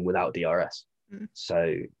closer even without DRS.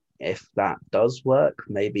 So if that does work,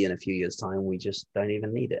 maybe in a few years' time, we just don't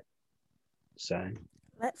even need it. So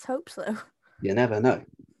let's hope so. You never know.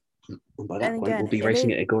 And by that point, we'll be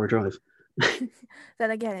racing at Agora Drive.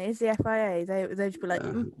 Then again, it is the FIA. They'd be like,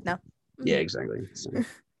 no. Yeah, exactly. So.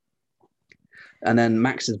 And then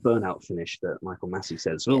Max's burnout finish that Michael Massey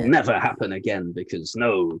says will never happen again because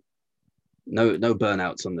no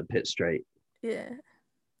burnouts on the pit straight. Yeah.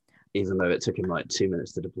 Even though it took him like 2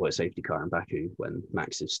 minutes to deploy a safety car in Baku when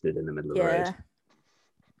Max is stood in the middle of the road.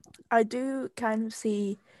 I do kind of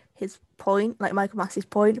see his point, like Michael Massey's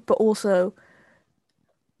point, but also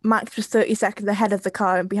Max was 30 seconds ahead of the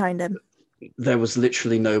car and behind him. There was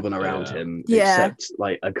literally no one around him except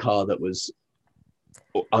like a car that was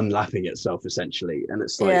unlapping itself essentially, and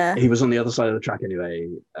it's like he was on the other side of the track anyway,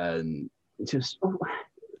 and just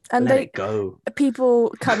let it go.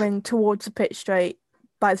 People coming towards the pit straight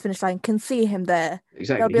by the finish line can see him there.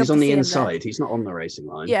 Exactly, he's on the inside. He's not on the racing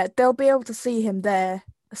line. Yeah, they'll be able to see him there,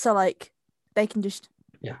 so like they can just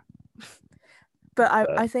But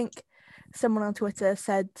I think someone on Twitter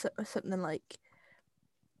said something like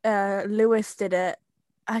Lewis did it.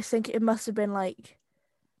 I think it must have been like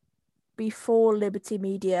before Liberty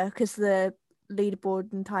Media because the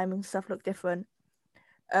leaderboard and timing stuff looked different,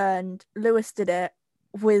 and Lewis did it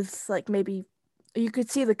with like maybe you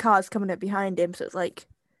could see the cars coming up behind him, so it's like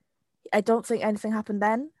I don't think anything happened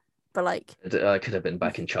then, but like it could have been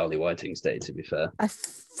back in Charlie Whiting's day, to be fair. I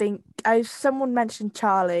think someone mentioned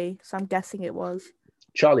Charlie, so I'm guessing it was.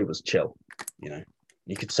 Charlie was chill,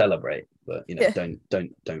 you could celebrate, but don't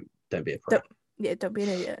be a prick. Don't be an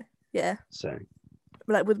idiot. Yeah. So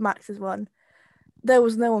like with Max's one, there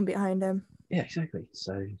was no one behind him. Yeah, exactly.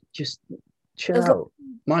 So just chill out.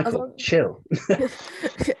 Michael, chill.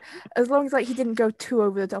 As long as like he didn't go too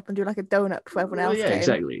over the top and do like a donut for everyone else. Yeah,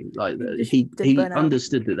 exactly. Like he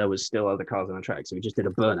understood that there was still other cars on the track, so he just did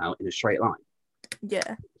a burnout in a straight line.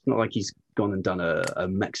 Yeah. It's not like he's gone and done a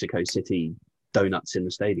Mexico City donuts in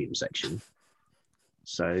the stadium section.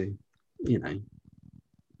 So,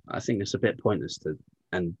 I think it's a bit pointless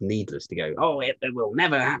and needless to go, it will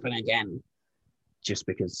never happen again, just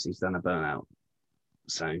because he's done a burnout.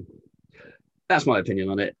 So that's my opinion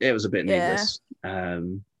on it. It was a bit needless.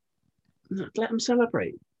 Let him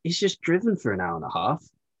celebrate. He's just driven for an hour and a half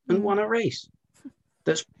and won a race.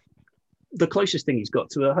 That's the closest thing he's got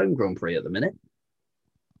to a home Grand Prix at the minute.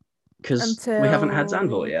 Because we haven't had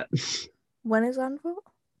Zandvoort yet. When is Zandvoort?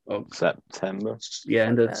 Oh, September. Yeah,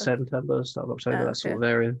 end of September, start of October, that sort of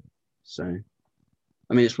area. So,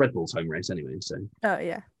 I mean, it's Red Bull's home race anyway. So. Oh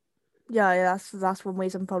yeah. That's one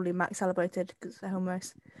reason probably Max celebrated because it's a home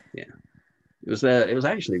race. Yeah, it was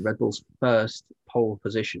actually Red Bull's first pole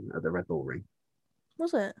position at the Red Bull Ring.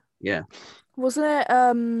 Was it? Yeah. Wasn't it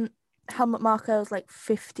Helmut Marko's like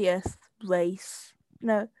 50th race?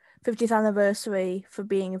 No, 50th anniversary for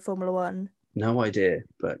being in Formula One. No idea,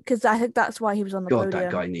 but because I think that's why he was on the podium.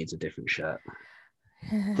 That guy needs a different shirt.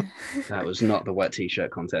 That was not the wet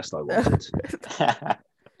t-shirt contest I wanted.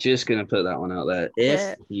 Just gonna put that one out there.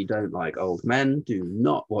 If you don't like old men, do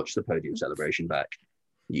not watch the podium celebration back.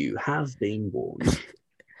 You have been warned.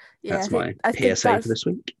 That's my PSA for this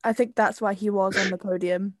week. I think that's why he was on the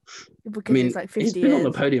podium. Because he's like 50 he's been on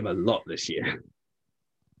the podium a lot this year.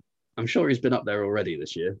 I'm sure he's been up there already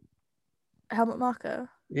this year. Helmut Marko?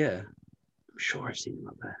 Yeah. I'm sure I've seen him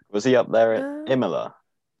up there. Was he up there at Imola?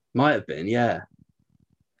 Might have been, yeah.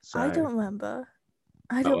 So, I don't remember.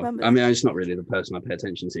 I don't remember. I mean, it's not really the person I pay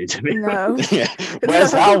attention to be honest. Yeah.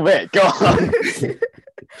 Where's Helmut? Go on.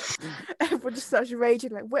 Everyone just starts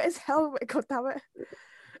raging like, where's Helmut? God damn it.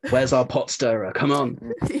 Where's our pot stirrer? Come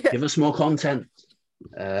on. Give us more content.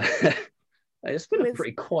 It's been a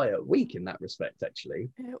pretty quiet week in that respect, actually.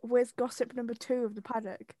 Where's gossip number 2 of the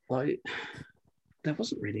paddock? Like, there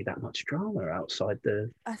wasn't really that much drama outside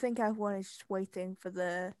the. I think everyone is just waiting for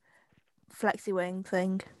the flexi wing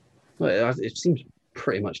thing. Well, it seems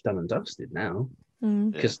pretty much done and dusted now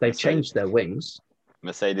because they've Mercedes, changed their wings.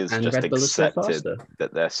 Mercedes and just Red Bull accepted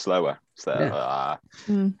that they're slower. So,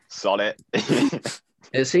 solid.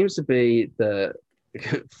 It seems to be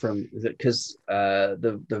because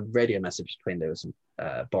the radio message between Lewis and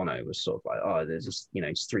Bono was sort of like, oh, there's just,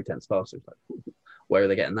 it's 0.3 faster. It's like, where are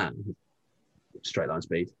they getting that? Straight line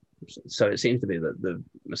speed. So it seems to be that the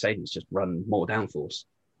Mercedes just run more downforce.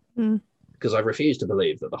 Because I refuse to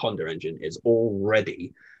believe that the Honda engine is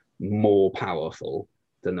already more powerful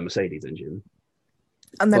than the Mercedes engine.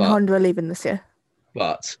 And then Honda are leaving this year.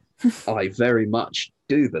 But I very much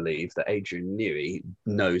do believe that Adrian Newey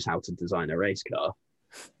knows how to design a race car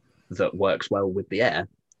that works well with the air.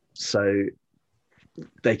 So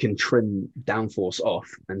they can trim downforce off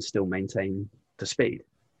and still maintain the speed.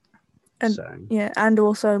 And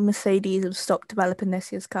also Mercedes have stopped developing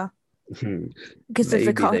this year's car. Because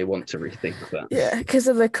they want to rethink that. Yeah, because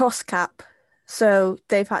of the cost cap. So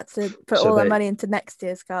they've had to put all their money into next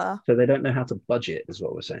year's car. So they don't know how to budget, is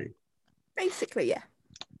what we're saying. Basically, yeah.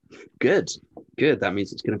 Good. That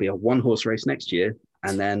means it's going to be a 1-horse race next year,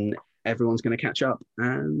 and then everyone's going to catch up,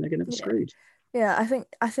 and they're going to be screwed. Yeah, I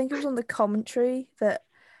think it was on the commentary that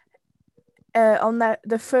on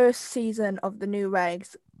the first season of the new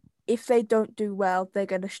regs, if they don't do well, they're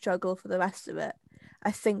going to struggle for the rest of it.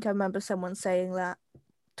 I think I remember someone saying that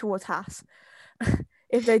towards Haas.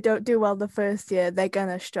 If they don't do well the first year, they're going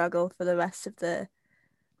to struggle for the rest of the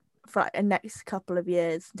next couple of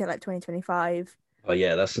years until like 2025. Oh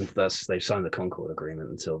yeah, that's they've signed the Concord agreement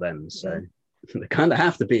until then, so they kind of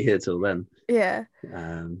have to be here till then. Yeah. But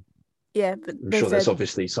I'm sure there's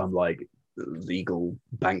obviously some like legal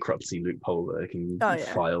bankruptcy loophole that they can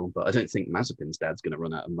file, but I don't think Mazepin's dad's going to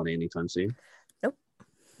run out of money anytime soon. Nope.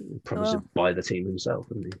 Probably should buy the team himself,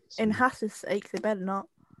 wouldn't he? So. In Haas's sake, they better not.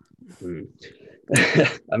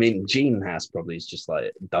 I mean, Gene Haas probably is just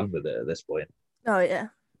like done with it at this point. Oh yeah,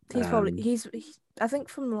 he's probably he's I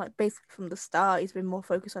think basically from the start he's been more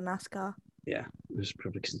focused on NASCAR. Yeah, it's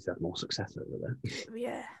probably because he's had more success over there.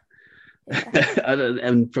 Yeah.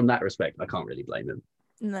 And from that respect, I can't really blame him.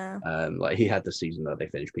 No. Like he had the season that they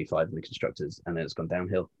finished P5 in the constructors, and then it's gone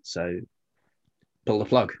downhill. So pull the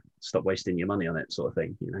plug, stop wasting your money on it, sort of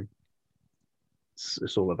thing.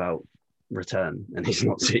 It's all about return, and he's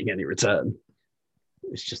not seeing any return.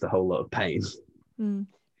 It's just a whole lot of pain. It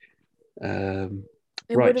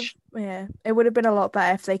would have been a lot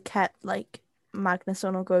better if they kept like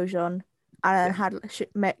Magnussen or Grosjean and then had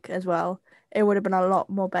Mick as well. It would have been a lot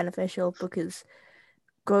more beneficial because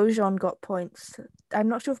Grosjean got points. I'm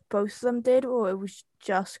not sure if both of them did or it was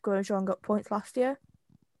just Grosjean got points last year.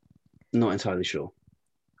 Not entirely sure.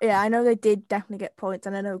 Yeah, I know they did definitely get points,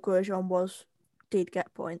 and I know Grosjean did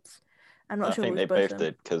get points. I'm not sure. I think they both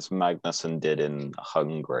did because Magnussen did in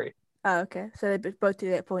Hungary. Oh, okay. So they both did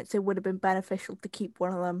get points. It would have been beneficial to keep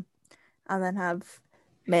one of them and then have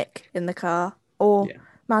Mick in the car or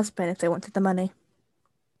Mazepin if they wanted the money.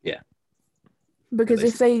 Yeah.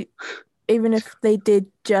 Because even if they did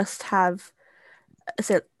just have,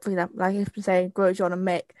 so for example, like I've been saying, Grosjean and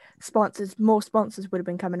Mick, more sponsors would have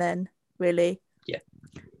been coming in, really. Yeah.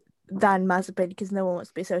 Than Mazepin because no one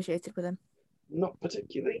wants to be associated with him. Not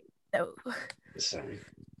particularly. No. So,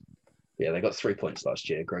 yeah, they got 3 points last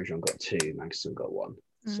year. Grosjean got 2. Magnussen got 1.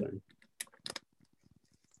 So,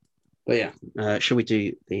 but yeah, shall we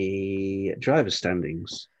do the driver's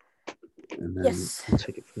standings? And then we'll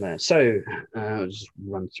take it from there. So, I'll just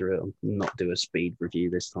run through it. I'll not do a speed review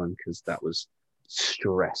this time because that was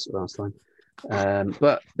stress last time.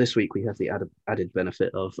 But this week we have the added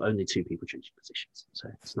benefit of only 2 people changing positions. So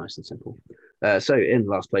it's nice and simple. So in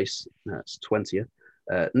last place, that's 20th.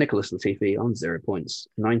 Nicholas Latifi on 0 points.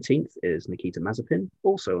 19th is Nikita Mazepin,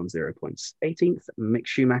 also on 0 points. 18th, Mick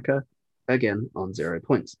Schumacher, again on 0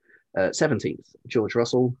 points. 17th, George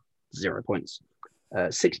Russell, 0 points.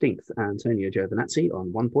 16th, Antonio Giovinazzi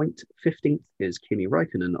on 1 point. 15th is Kimi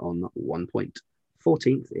Räikkönen on 1 point.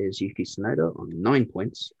 14th is Yuki Tsunoda on 9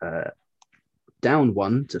 points. Down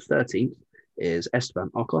 1 to 13th is Esteban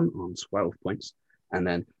Ocon on 12 points. And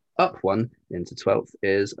then up 1 into 12th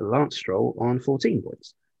is Lance Stroll on 14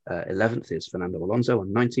 points. 11th is Fernando Alonso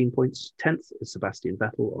on 19 points. 10th is Sebastian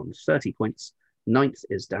Vettel on 30 points. 9th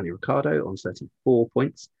is Danny Ricciardo on 34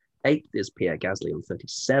 points. 8th is Pierre Gasly on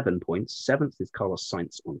 37 points. 7th is Carlos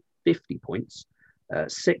Sainz on 50 points.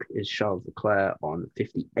 6th is Charles Leclerc on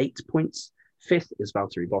 58 points. 5th is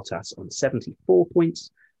Valtteri Bottas on 74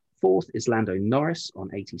 points. 4th is Lando Norris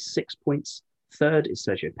on 86 points. 3rd is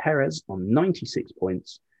Sergio Perez on 96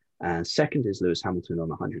 points. And second is Lewis Hamilton on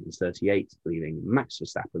 138, leaving Max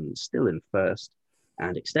Verstappen still in first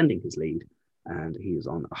and extending his lead. And he is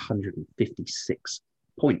on 156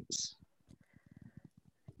 points.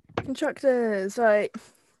 Constructors, right.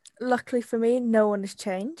 Luckily for me, no one has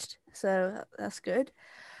changed, so that's good.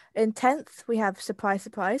 In 10th, we have surprise,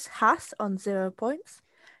 surprise, Haas on 0 points.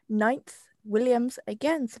 9th, Williams,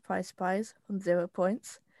 again, surprise, surprise, on 0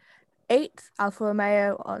 points. 8th, Alfa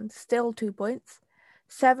Romeo on still 2 points.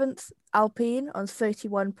 7th, Alpine on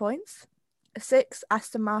 31 points. 6th,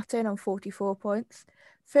 Aston Martin on 44 points.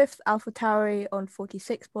 5th, AlphaTauri on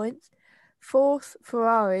 46 points. 4th,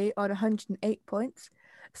 Ferrari on 108 points.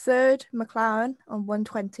 3rd, McLaren on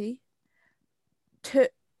 120.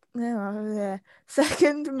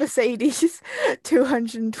 Second, Mercedes,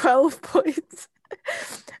 212 points.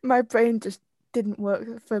 My brain just didn't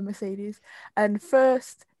work for Mercedes. And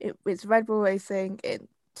first, it's Red Bull Racing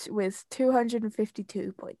with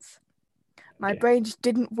 252 points. My brain just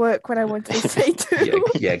didn't work when I wanted to say 2.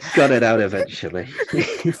 Yeah, got it out eventually.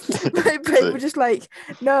 My brain was just like,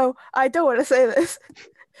 no, I don't want to say this.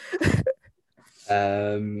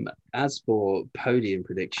 As for podium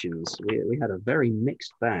predictions, we had a very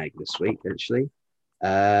mixed bag this week, actually.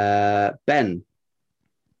 Ben,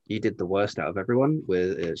 you did the worst out of everyone.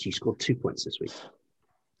 She scored 2 points this week.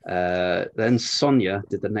 Then Sonia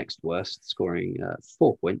did the next worst, scoring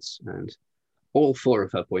 4 points, and all 4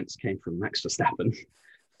 of her points came from Max Verstappen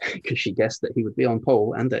because she guessed that he would be on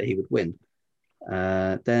pole and that he would win.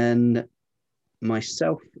 Then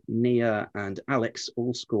myself, Nia, and Alex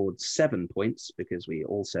all scored 7 points because we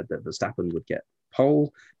all said that Verstappen would get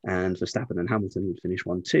pole and Verstappen and Hamilton would finish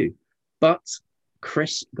 1-2. But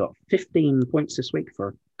Chris got 15 points this week for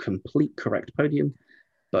a complete correct podium,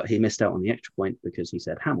 but he missed out on the extra point because he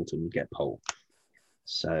said Hamilton would get pole.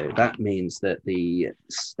 So that means that the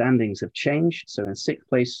standings have changed. So in 6th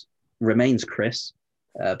place remains Chris,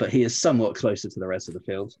 but he is somewhat closer to the rest of the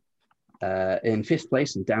field. In 5th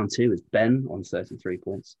place and down 2 is Ben on 33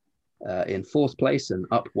 points. In 4th place and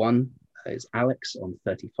up 1 is Alex on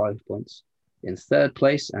 35 points. In 3rd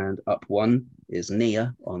place and up 1 is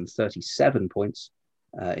Nia on 37 points.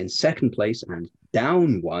 In 2nd place and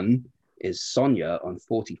down 1 is Sonia on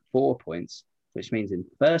 44 points, which means in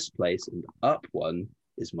 1st place and up 1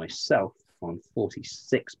 is myself on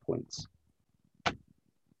 46 points.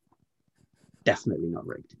 Definitely not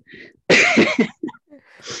rigged.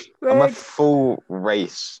 I'm a full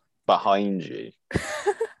race behind you.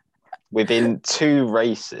 Within 2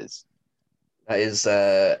 races. That is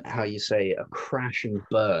how you say a crash and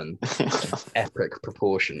burn of epic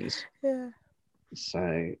proportions. Yeah.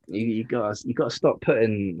 So you got to stop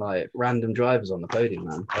putting like random drivers on the podium,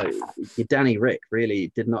 man. Like your Danny Rick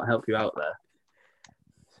really did not help you out there.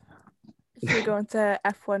 Should we go into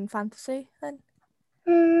F1 fantasy then?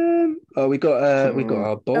 We got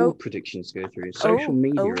our bold predictions to go through. Social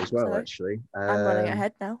media as well, actually. I'm running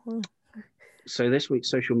ahead now. So this week's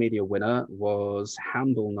social media winner was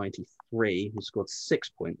Hamble93, who scored 6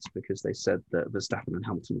 points because they said that Verstappen and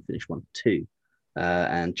Hamilton would finish 1-2.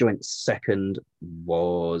 And joint second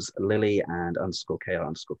was Lily and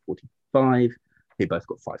 _KR_45, who both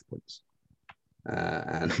got 5 points.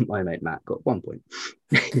 And my mate Matt got 1 point.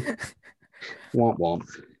 Womp womp.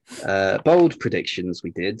 Bold predictions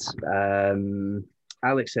we did.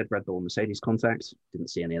 Alex said Red Bull and Mercedes contact. Didn't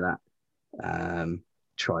see any of that.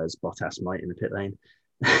 Try as Bottas might in the pit lane.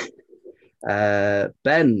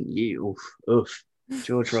 Ben, you oof.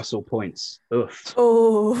 George Russell points. Oof.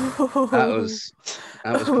 Oh, that was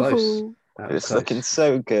close. It's looking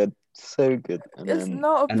so good. So good. It's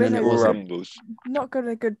not been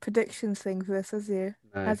a good predictions thing for this, has you?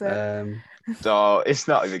 No, has it? No, it's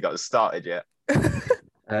not even got started yet.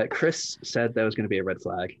 Chris said there was going to be a red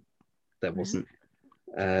flag. There wasn't.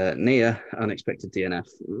 Nia, unexpected DNF.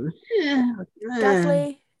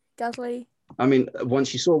 Gasly. I mean,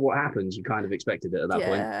 once you saw what happened, you kind of expected it at that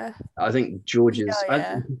point. I think George's,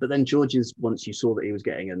 but then George's, once you saw that he was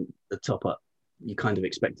getting the top up, you kind of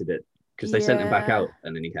expected it because they sent him back out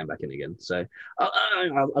and then he came back in again. So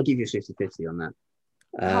I'll give you 50-50 on that.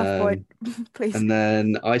 Half point, please. And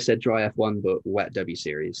then I said dry F1, but wet W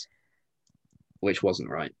Series, which wasn't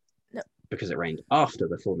right. No. Because it rained after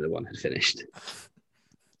the Formula One had finished.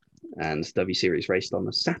 And W Series raced on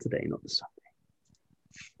the Saturday, not the Sunday.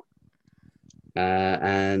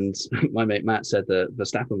 And my mate Matt said that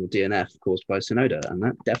Verstappen with DNF caused by Tsunoda, and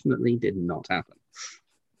that definitely did not happen.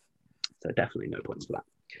 So definitely no points for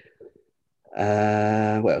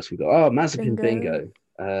that. What else we got? Oh, Mazepin Bingo.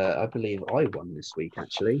 I believe I won this week,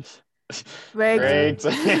 actually. Rigged.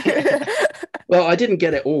 Well, I didn't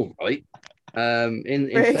get it all right. In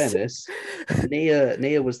fairness,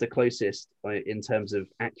 Nia was the closest in terms of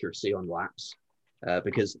accuracy on laps,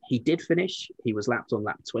 because he did finish. He was lapped on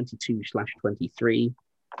lap 22/23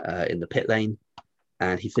 in the pit lane,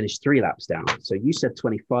 and he finished 3 laps down. So you said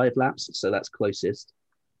 25 laps, so that's closest.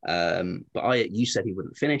 But you said he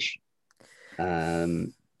wouldn't finish.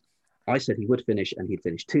 I said he would finish, and he'd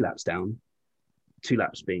finish 2 laps down. 2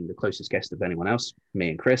 laps being the closest guess of anyone else, me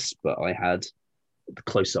and Chris, but I had the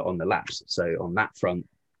closer on the laps. So on that front,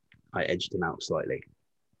 I edged him out slightly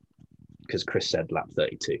because Chris said lap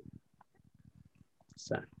 32.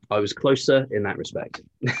 So I was closer in that respect.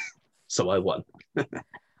 So I won.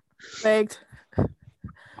 Begged.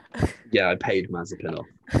 Yeah, I paid Mazepin off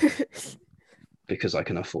because I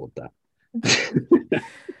can afford that.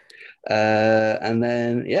 And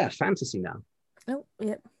then, fantasy now. Oh,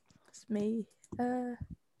 yep. It's me. I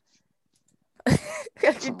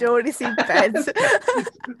can already see Ben's.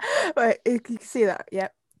 Wait, you can see that.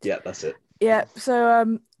 Yep. Yeah, that's it. Yeah.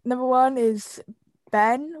 So number 1 is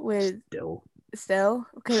Ben with still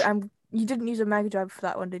because you didn't use a Mega Drive for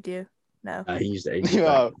that one, did you? No. He used it. He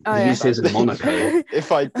used his in Monaco.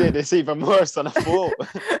 If I did, it's even worse than I thought.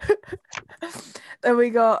 Then we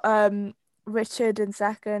got Richard in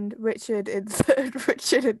second, Richard in third,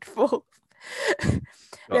 Richard in fourth.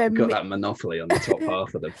 Got that monopoly on the top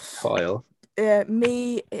half of the pile.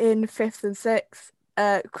 Me in 5th and 6th,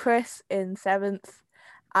 Chris in 7th,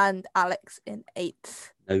 and Alex in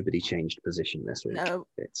 8th. Nobody changed position this week. No.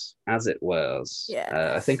 It's as it was.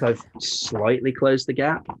 Yeah. I think I've slightly closed the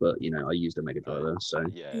gap, but I used a Mega Driver, so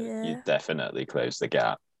yeah, you definitely closed the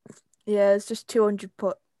gap. Yeah, it's just 200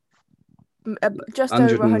 just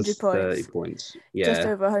over 100 points. Yeah, just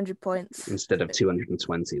over 100 points instead of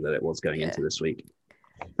 220 that it was going into this week.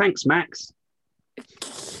 Thanks, Max.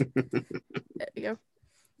 There we go.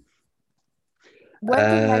 When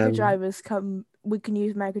do Mega Drivers come? We can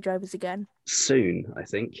use Mega Drivers again soon, I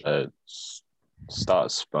think. Start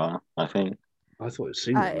of Spa, I think. I thought it was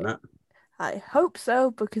sooner than that. I hope so,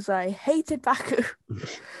 because I hated Baku.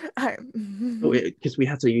 Because we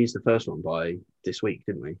had to use the first one by this week,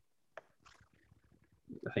 didn't we?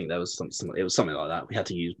 I think there was something. It was something like that. We had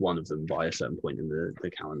to use one of them by a certain point in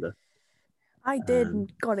the calendar. I did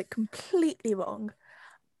and got it completely wrong.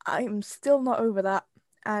 I'm still not over that,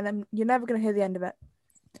 and you're never going to hear the end of it.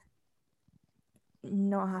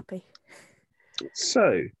 Not happy.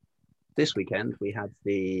 So, this weekend we had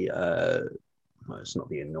the it's not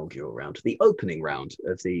the inaugural round, the opening round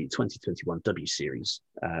of the 2021 W Series.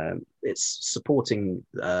 It's supporting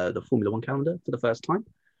the Formula One calendar for the first time.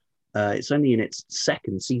 It's only in its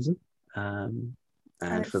 2nd season, and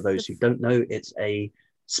for those who don't know, it's a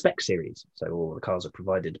spec series. So all the cars are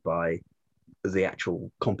provided by the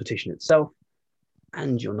actual competition itself,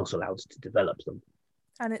 and you're not allowed to develop them.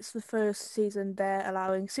 And it's the first season they're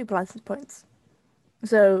allowing super license points.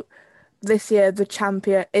 So this year the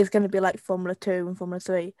champion is going to be like Formula 2 and Formula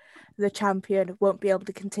 3. The champion won't be able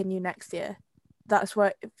to continue next year. That's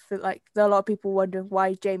why, there are a lot of people wondering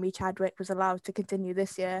why Jamie Chadwick was allowed to continue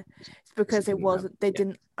this year. It's because they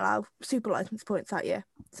didn't allow super license points that year.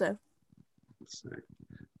 So,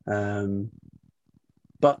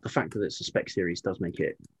 but the fact that it's a spec series does make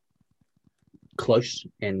it close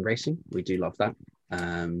in racing. We do love that,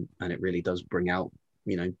 and it really does bring out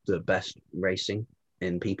the best racing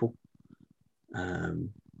in people.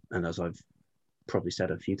 And as I've probably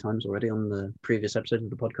said a few times already on the previous episode of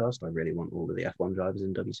the podcast, I really want all of the F1 drivers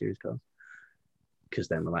in W Series cars, because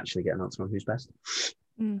then we'll actually get an answer on who's best.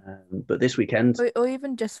 But this weekend, or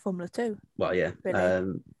even just Formula 2. Well, yeah,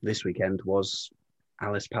 really. This weekend was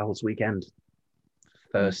Alice Powell's weekend.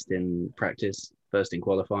 First in practice, first in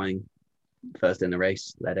qualifying, first in the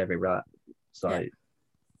race, led every lap. So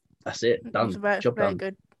that's it, done. Job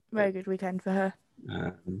done. Very good weekend for her.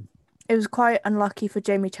 It was quite unlucky for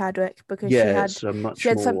Jamie Chadwick because she had much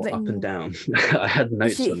more something up and down. I had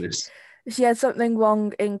notes on this. She had something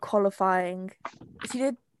wrong in qualifying.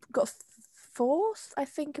 She got 4th, I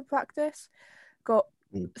think, in practice. Got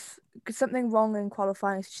something wrong in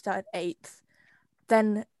qualifying, so she started 8th.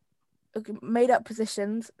 Then made up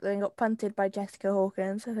positions, then got punted by Jessica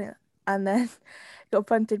Hawkins, I think, and then got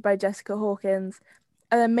punted by Jessica Hawkins,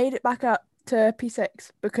 and then made it back up to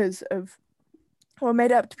P6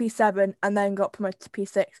 made it up to P7 and then got promoted to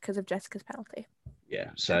P6 because of Jessica's penalty.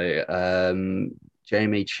 Yeah, so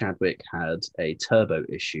Jamie Chadwick had a turbo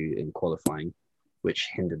issue in qualifying, which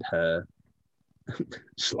hindered her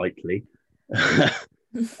slightly. I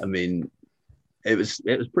mean, it was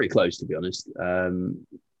pretty close, to be honest.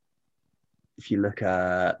 If you look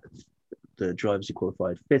at the drivers who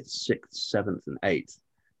qualified 5th, 6th, 7th, and 8th,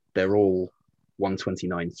 they're all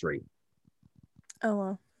 129.3. Oh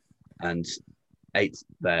wow. And 8th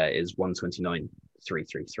there is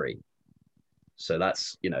 1:29.333. So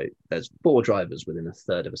that's, there's 4 drivers within a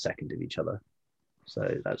third of a second of each other.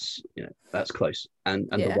 So that's, that's close. And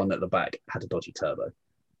the one at the back had a dodgy turbo.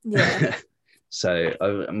 Yeah. So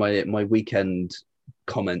my weekend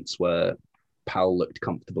comments were, Powell looked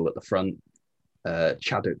comfortable at the front.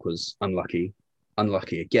 Chadwick was unlucky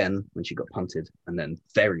again when she got punted, and then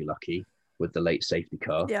very lucky with the late safety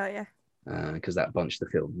car. Yeah. Because that bunched the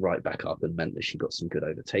field right back up and meant that she got some good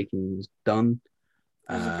overtakings done.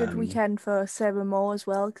 It was a good weekend for Sarah Moore as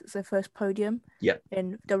well, because it's her first podium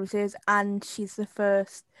in W Series, and she's the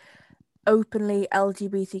first openly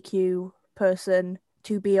LGBTQ person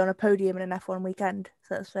to be on a podium in an F1 weekend.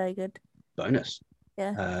 So that's very good. Bonus.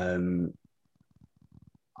 Yeah.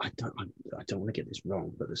 I don't want to get this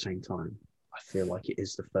wrong, but at the same time, I feel like it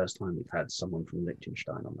is the first time we've had someone from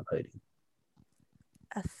Liechtenstein on the podium.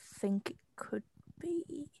 I think it could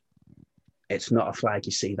be. It's not a flag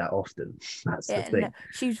you see that often. That's the thing. No,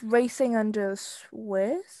 she's racing under a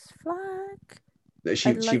Swiss flag.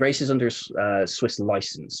 She races under a Swiss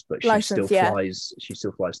license, but she still flies. She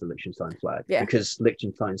still flies the Liechtenstein flag because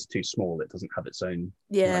Liechtenstein's too small. It doesn't have its own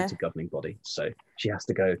motor governing body, so she has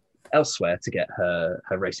to go elsewhere to get her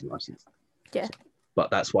racing license. Yeah,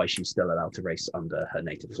 but that's why she's still allowed to race under her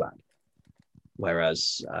native flag.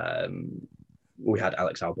 Whereas we had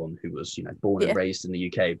Alex Albon, who was born and raised in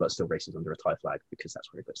the UK, but still races under a Thai flag because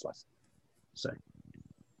that's where he got his license. So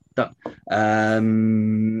done.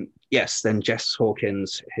 Yes, then Jess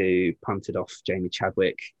Hawkins, who punted off Jamie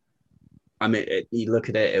Chadwick. I mean, you look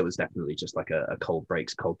at it, it was definitely just like a cold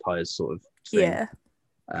brakes, cold tires sort of thing. Yeah.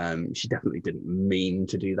 She definitely didn't mean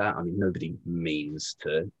to do that. I mean, nobody means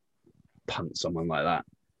to punt someone like that.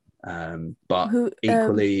 But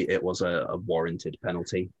equally, it was a warranted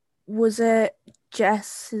penalty. Was it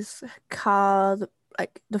Jess's car?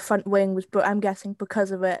 Like the front wing was, but I'm guessing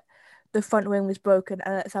because of it, the front wing was broken,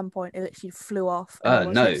 and at some point it literally flew off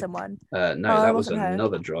and hit someone. No, that was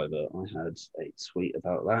another driver. I had a tweet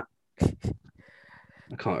about that.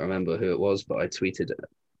 I can't remember who it was, but I tweeted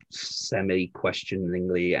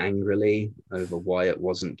semi-questioningly, angrily over why it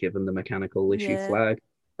wasn't given the mechanical issue flag.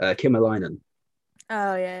 Kim Alainen.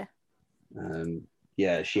 Oh yeah.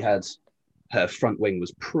 Yeah, she had her front wing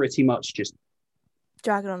was pretty much just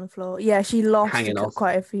dragging on the floor. Yeah, she lost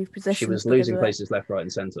quite a few positions. She was losing places left, right,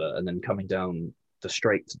 and centre, and then coming down the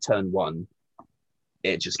straight to turn 1,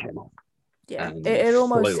 it just came off. Yeah, it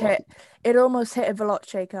almost hit. It almost hit a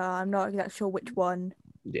Veloce car. I'm not exactly sure which one.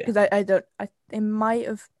 Yeah, because I don't. It might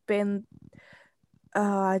have been.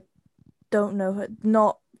 I don't know.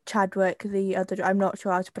 Not Chadwick. The other. I'm not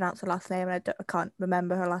sure how to pronounce her last name, and I can't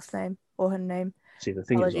remember her last name or her name. See, the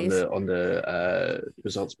thing is, on the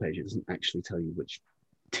results page, it doesn't actually tell you which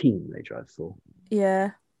team they drive for.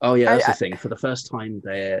 Yeah. Oh yeah, that's the thing. For the first time,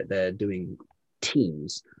 they're doing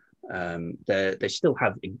teams. They still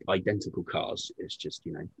have identical cars. It's just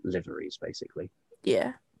liveries basically.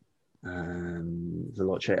 Yeah.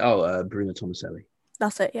 Veloce. Bruno Tomaselli.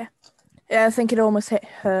 That's it. Yeah. Yeah, I think it almost hit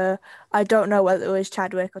her. I don't know whether it was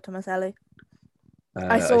Chadwick or Tomaselli.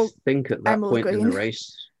 I think at that point in the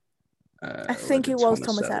race. I think it was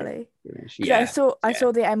Tomaselli. Yeah, I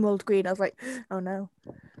saw the emerald green. I was like, oh no.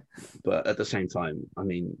 But at the same time, I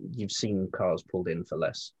mean, you've seen cars pulled in for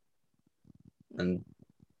less, and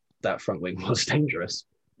that front wing was dangerous,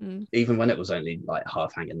 even when it was only like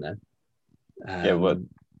half hanging there.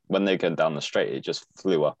 When they go down the straight, it just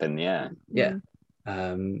flew up in the air. Yeah,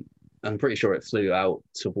 I'm pretty sure it flew out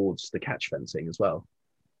towards the catch fencing as well,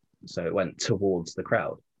 so it went towards the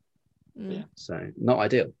crowd. Yeah. So not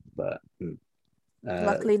ideal, but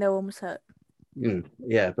luckily no one was hurt.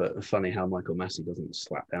 Yeah, but funny how Michael Massey doesn't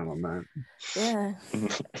slap down on that. Yeah.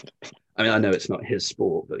 I mean, I know it's not his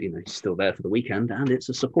sport, but he's still there for the weekend, and it's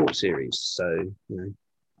a support series, so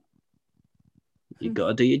you've got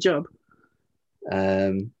to do your job.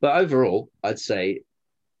 But overall, I'd say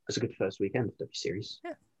it's a good first weekend of W Series.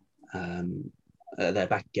 Yeah. They're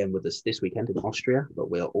back again with us this weekend in Austria, but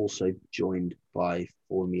we're also joined by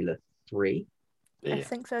Formula 3. Yeah. I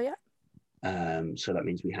think so, yeah. So that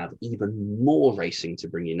means we have even more racing to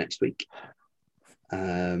bring you next week,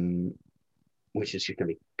 which is just going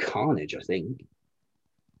to be carnage, I think.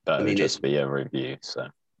 But it'll just be a review, so.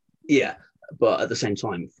 Yeah, but at the same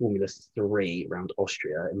time, Formula 3 around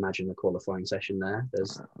Austria, imagine the qualifying session there.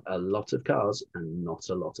 There's a lot of cars and not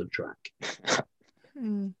a lot of track.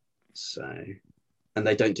 So, and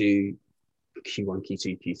they don't do Q1,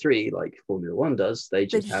 Q2, Q3 like Formula 1 does. They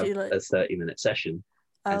just have a 30-minute session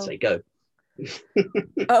and say go.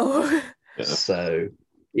 Oh. So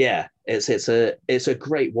Yeah, it's a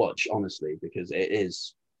great watch, honestly, because it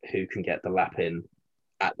is who can get the lap in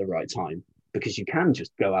at the right time. Because you can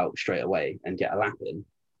just go out straight away and get a lap in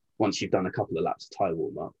once you've done a couple of laps of tyre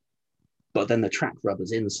warm up. But then the track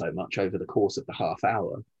rubbers in so much over the course of the half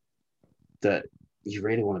hour that you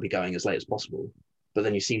really want to be going as late as possible. But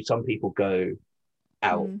then you see some people go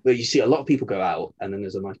out, but you see a lot of people go out, and then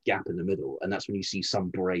there's a nice gap in the middle, and that's when you see some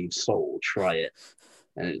brave soul try it,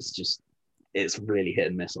 and it's really hit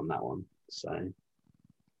and miss on that one. So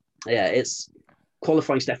yeah,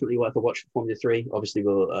 qualifying's definitely worth a watch for Formula 3. Obviously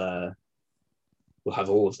we'll have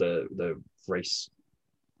all of the race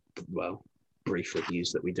brief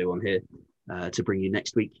reviews that we do on here to bring you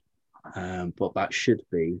next week, but that should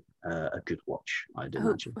be a good watch, I'd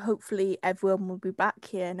imagine. Hopefully everyone will be back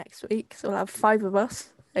here next week, so we'll have 5 of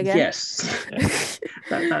us again. Yes.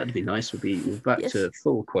 That'd be nice. We're back to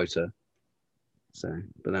full quota. So,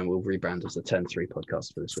 but then we'll rebrand as the Turn 3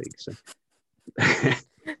 podcast for this week. So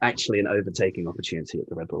actually an overtaking opportunity at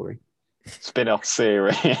the Red Bull Ring. Spin-off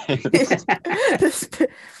series.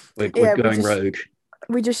 we're going rogue.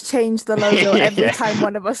 We just change the logo every time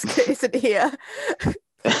one of us isn't here.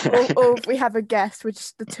 or if we have a guest, which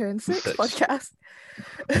is the Turn 6 podcast.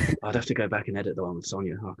 I'd have to go back and edit the one with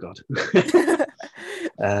Sonia. Oh, God.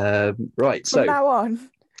 Right, so from now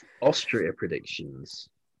on. Austria predictions.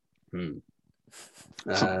 We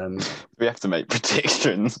have to make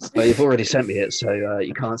predictions. Well, you've already sent me it, so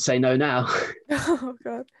you can't say no now. Oh,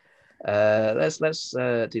 God. Let's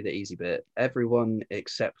do the easy bit. Everyone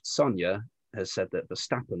except Sonia has said that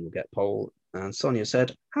Verstappen will get pole, and Sonia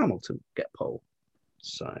said Hamilton will get pole.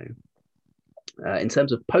 So, in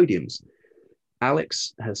terms of podiums,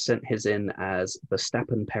 Alex has sent his in as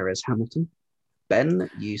Verstappen, Perez, Hamilton. Ben,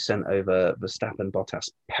 you sent over Verstappen, Bottas,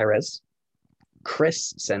 Perez.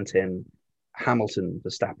 Chris sent in Hamilton,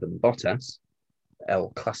 Verstappen, Bottas. El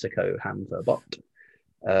Clasico, Ham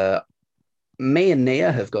Verbot. Me and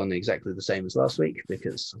Nia have gone exactly the same as last week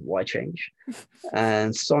because why change?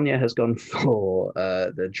 And Sonia has gone for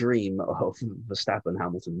the dream of Verstappen,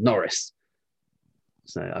 Hamilton, Norris.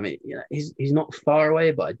 So, I mean, he's not far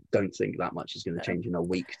away, but I don't think that much is going to change in a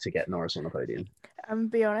week to get Norris on the podium.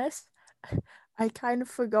 Be honest, I kind of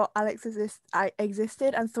forgot Alex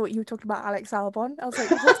existed and thought you were talking about Alex Albon. I was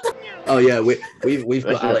like, what? Oh yeah, we've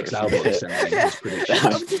got Alex Albon sending his predictions.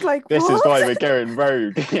 I'm just like, this is why we're going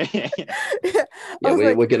rogue.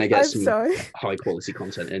 We're going to get some high quality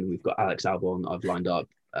content in. We've got Alex Albon. I've lined up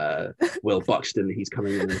Will Buxton. He's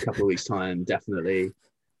coming in a couple of weeks' time. Definitely.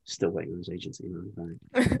 Still waiting on his agency.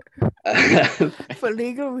 For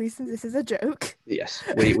legal reasons, this is a joke. Yes,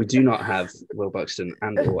 we do not have Will Buxton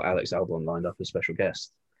and or Alex Albon lined up as special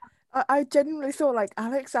guests. I genuinely thought, like,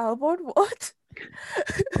 Alex Albon? What?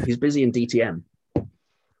 He's busy in DTM.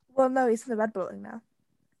 Well, no, he's in the Red Bulling now.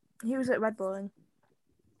 He was at Red Bulling.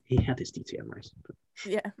 He had his DTM race. But...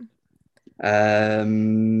 Yeah.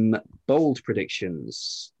 Bold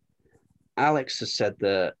predictions. Alex has said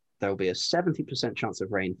that there'll be a 70% chance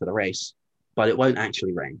of rain for the race, but it won't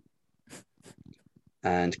actually rain.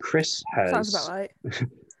 And Chris has... Sounds about right.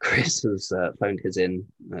 Chris has phoned his in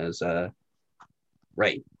as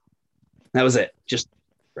rain. That was it. Just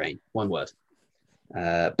rain. One word.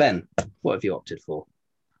 Ben, what have you opted for?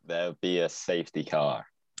 There'll be a safety car.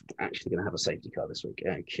 Actually going to have a safety car this week.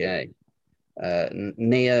 Okay.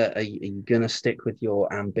 Nia, are you going to stick with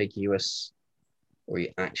your ambiguous, or are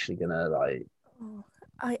you actually going to like... Oh.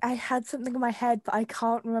 I had something in my head, but I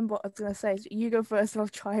can't remember what I was going to say. So you go first and I'll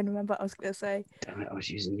try and remember what I was going to say. Damn it, I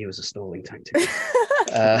was using you as a stalling tactic.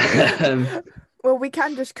 Well, we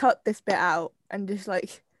can just cut this bit out and just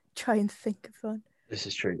like try and think of one. This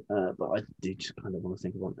is true, but I do just kind of want to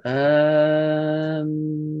think of one.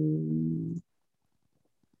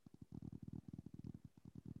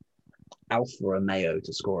 Alfa Romeo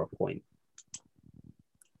to score a point.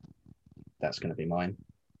 That's going to be mine.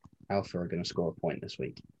 Alfa are going to score a point this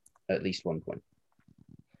week. At least 1 point.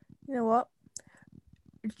 You know what?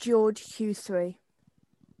 George Q3.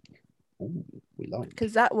 Ooh, we like.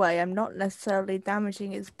 Because that way I'm not necessarily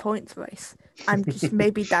damaging his points race. I'm just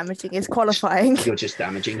maybe damaging his qualifying. You're just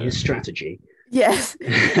damaging his strategy. Yes.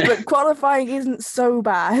 But qualifying isn't so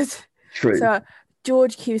bad. True. So,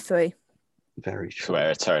 George Q3. Very true.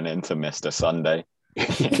 Swear turn into Mr. Sunday.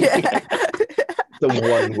 Yeah. The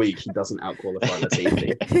 1 week he doesn't out-qualify, that's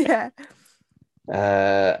easy. Yeah.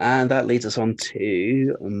 And that leads us on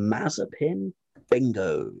to Mazepin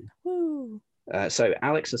Bingo. Woo. So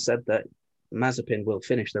Alex has said that Mazepin will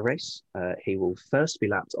finish the race. He will first be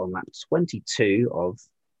lapped on lap 22 of...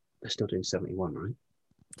 They're still doing 71, right?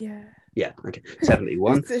 Yeah. Yeah, okay.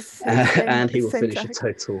 71. And he will finish track. a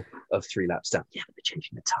total of 3 laps down. Yeah, but they're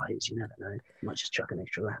changing the tyres. You never know. You might just chuck an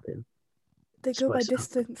extra lap in. They go by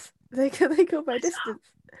distance. They go by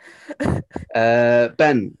distance.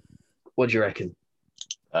 Ben, what do you reckon?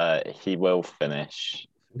 He will finish.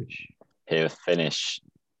 He'll finish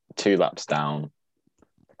 2 laps down,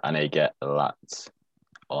 and he get lapped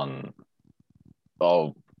on.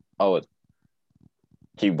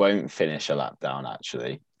 He won't finish a lap down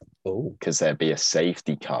actually. Oh, because there'd be a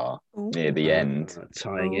safety car near the end,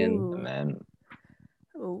 tying in, and then.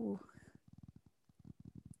 Oh.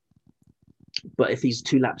 But if he's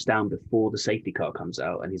 2 laps down before the safety car comes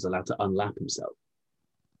out and he's allowed to unlap himself,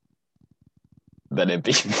 then it'd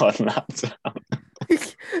be 1 lap down.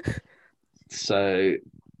 So,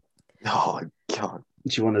 oh god,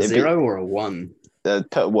 do you want a 0 or a 1?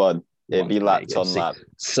 Put 1. It'd be lapped on lap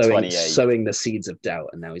 28. Sowing the seeds of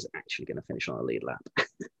doubt, and now he's actually going to finish on a lead lap.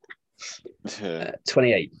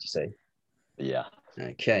 28, did you say? Yeah.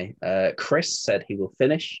 Okay. Chris said he will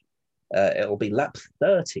finish. It'll be lap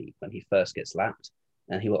 30 when he first gets lapped,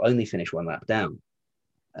 and he will only finish 1 lap down.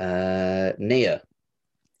 Nia.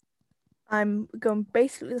 I'm going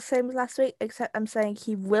basically the same as last week, except I'm saying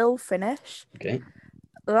he will finish. Okay.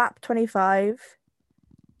 Lap 25.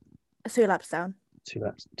 3 laps down. 2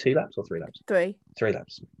 laps. 2 laps or 3 laps? 3. 3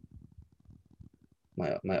 laps.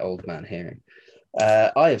 My old man hearing.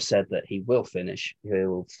 I have said that he will finish. He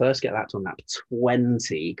will first get lapped on lap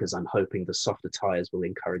 20 because I'm hoping the softer tyres will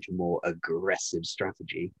encourage a more aggressive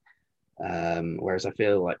strategy. Whereas I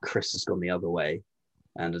feel like Chris has gone the other way,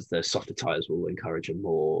 and as the softer tyres will encourage a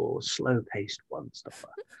more slow-paced one. Stuff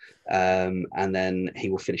like that. And then he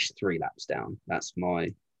will finish 3 laps down. That's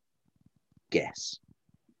my guess.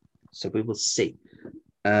 So we will see.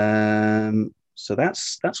 So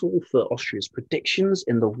that's all for Austria's predictions.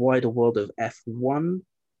 In the wider world of F1,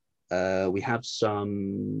 we have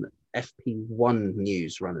some FP1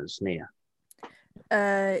 news runners near.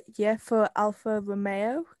 Yeah, for Alfa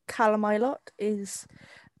Romeo, Callum Ilott is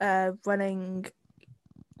running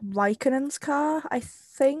Raikkonen's car, I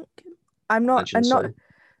think. I'm not.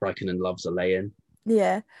 Raikkonen loves a lay-in.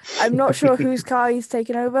 Yeah, I'm not sure whose car he's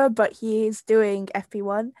taken over, but he is doing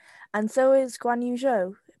FP1, and so is Guan Yu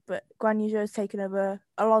Zhou. But Guan Yu Zhou's taken over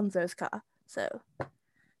Alonso's car, so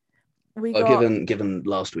given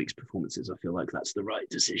last week's performances, I feel like that's the right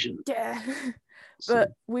decision. Yeah,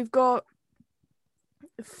 but we've got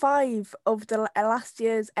 5 of the last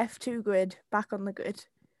year's F2 grid back on the grid,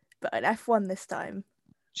 but an F1 this time,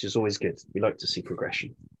 which is always good. We like to see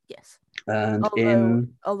progression. Yes. And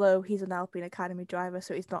although he's an Alpine Academy driver,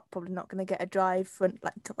 so he's probably not going to get a drive till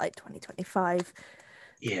 2025.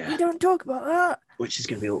 Yeah. We don't talk about that. Which is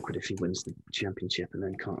going to be awkward if he wins the championship and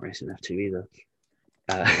then can't race in F2 either.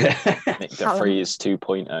 Nick de Vries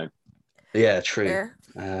 2.0. Yeah, true.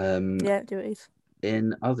 Yeah. Do it.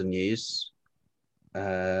 In other news,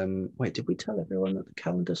 wait, did we tell everyone that the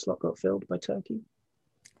calendar slot got filled by Turkey?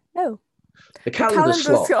 No. The calendar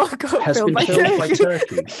slot has been filled by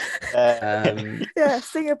Turkey. Yeah,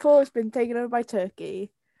 Singapore's been taken over by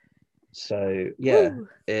Turkey. So, yeah,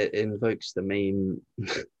 it invokes the meme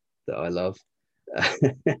that I love.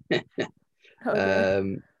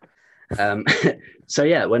 So,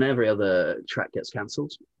 yeah, when every other track gets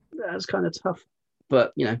cancelled, that's kind of tough.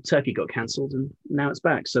 But, Turkey got cancelled and now it's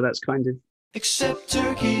back. So that's kind of... Except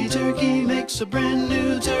Turkey makes a brand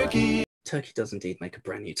new Turkey. Turkey does indeed make a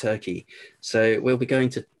brand new Turkey. So we'll be going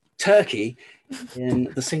to Turkey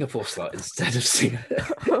in the Singapore slot instead of Singapore.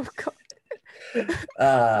 Oh, God.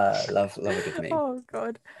 Love a good meme. Oh,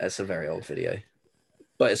 God. It's a very old video,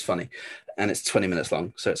 but it's funny. And it's 20 minutes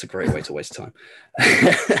long, so it's a great way to waste time.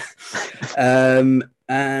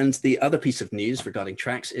 And the other piece of news regarding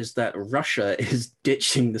tracks is that Russia is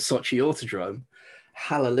ditching the Sochi Autodrome.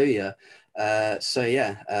 Hallelujah. My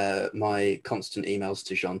constant emails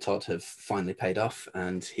to Jean Todt have finally paid off,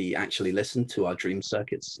 and he actually listened to our Dream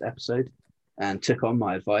Circuits episode and took on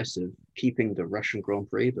my advice of keeping the Russian Grand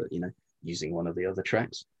Prix, but, using one of the other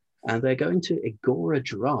tracks. And they're going to Agora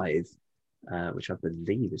Drive, which I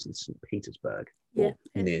believe is in St. Petersburg, or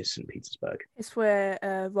near St. Petersburg. It's where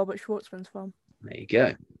Robert Schwartzman's from. There you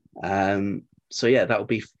go. That will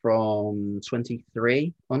be from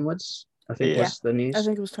 23 onwards, I think was the news. I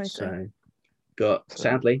think it was 23. So got,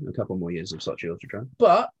 sadly, a couple more years of Sochi Autodrome,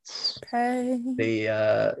 but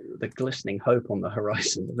the glistening hope on the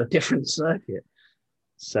horizon of a different circuit.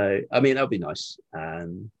 So, that'll be nice.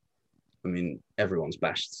 Everyone's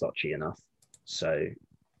bashed Sochi enough, so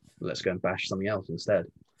let's go and bash something else instead.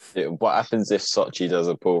 What happens if Sochi does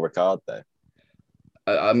a Paul Ricard, though?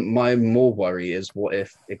 My more worry is what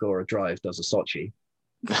if Agora Drive does a Sochi,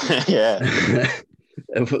 Yeah.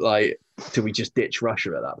 Like, do we just ditch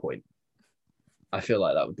Russia at that point? I feel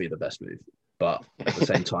like that would be the best move. But at the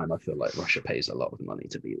same time, I feel like Russia pays a lot of money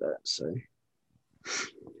to be there. So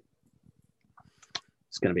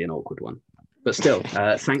it's going to be an awkward one. But still,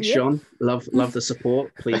 thanks, Sean. Love the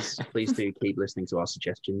support. Please do keep listening to our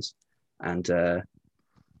suggestions. And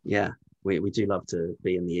we do love to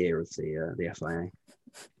be in the ear of the FIA.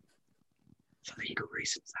 For legal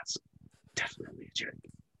reasons, that's definitely a joke.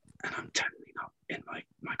 And I'm totally not in like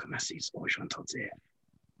Michael Messi's or Jean Todd's ear.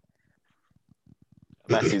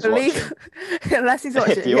 Unless he's watching. Unless he's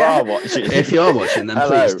watching. If you are watching. If you are watching, then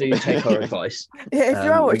please do take our advice. Yeah, if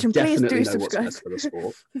you are watching, please do subscribe. What's best for the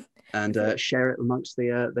sport. And share it amongst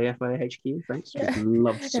the FIA HQ. Thanks. We'd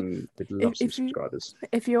love some subscribers.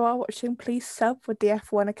 If you are watching, please sub with the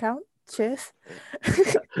F1 account. Cheers.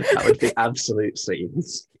 That would be absolute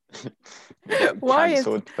scenes. Why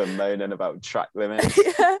cancelled for moaning about track limits?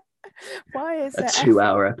 Yeah. Why is a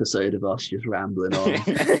 2-hour episode of us just rambling on?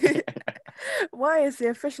 Why is the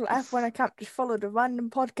official F1 account just followed a random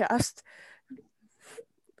podcast?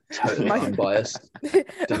 Totally unbiased.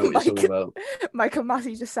 Don't know what you're talking about. Michael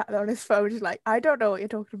Massey just sat there on his phone, just like, I don't know what you're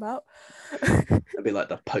talking about. It'd be like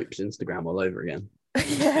the Pope's Instagram all over again.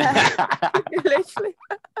 Yeah, it literally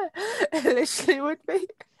would be.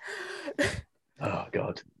 Oh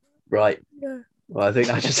God! Right. Yeah. Well, I think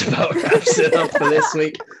that just about wraps it up for this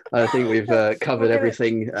week. I think we've covered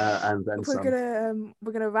everything and then some.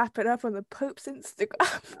 We're gonna wrap it up on the Pope's Instagram.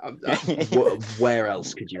 Where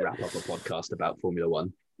else could you wrap up a podcast about Formula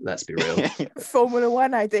One? Let's be real. Formula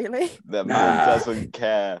One, ideally. The man doesn't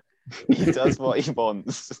care. He does what he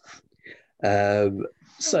wants.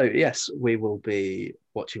 So yes, we will be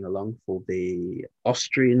watching along for the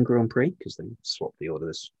Austrian Grand Prix because they swapped the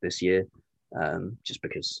order this year. Just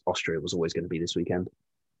because Austria was always going to be this weekend.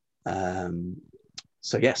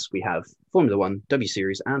 So yes, we have Formula One, W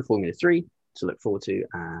Series and Formula 3 to look forward to,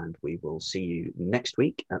 and we will see you next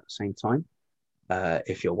week at the same time.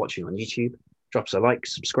 If you're watching on YouTube, drop us a like,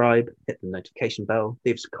 subscribe, hit the notification bell,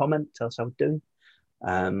 leave us a comment, tell us how we're doing.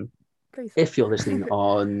 Please. If you're listening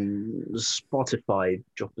on Spotify,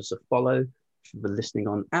 drop us a follow. If you're listening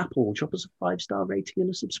on Apple, drop us a 5-star rating and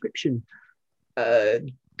a subscription.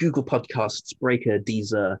 Google Podcasts, Breaker,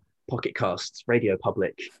 Deezer, Pocket Casts, Radio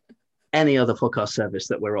Public, any other podcast service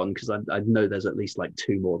that we're on, because I know there's at least like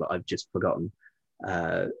 2 more that I've just forgotten.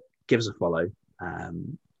 Give us a follow.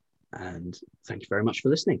 And thank you very much for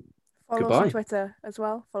listening. Follow Goodbye. us on Twitter as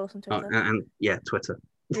well. Follow us on Twitter. And Twitter.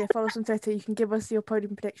 Yeah, follow us on Twitter. You can give us your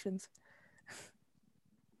podium predictions.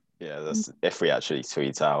 Yeah, that's if we actually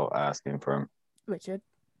tweet out asking for them. Richard.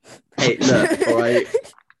 Hey, look, all right.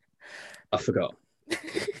 I forgot.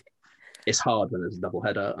 It's hard when there's a double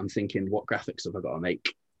header. I'm thinking, what graphics have I got to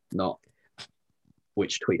make? Not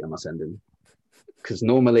which tweet am I sending? Because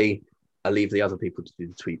normally I leave the other people to do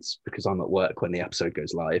the tweets because I'm at work when the episode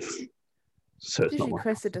goes live. So it's usually not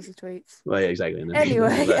Chris that does the tweets. Well, yeah, exactly.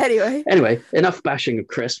 Anyway, enough bashing of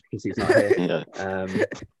Chris because he's not here.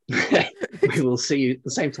 We will see you at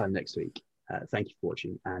the same time next week. Thank you for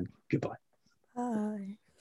watching and goodbye. Bye.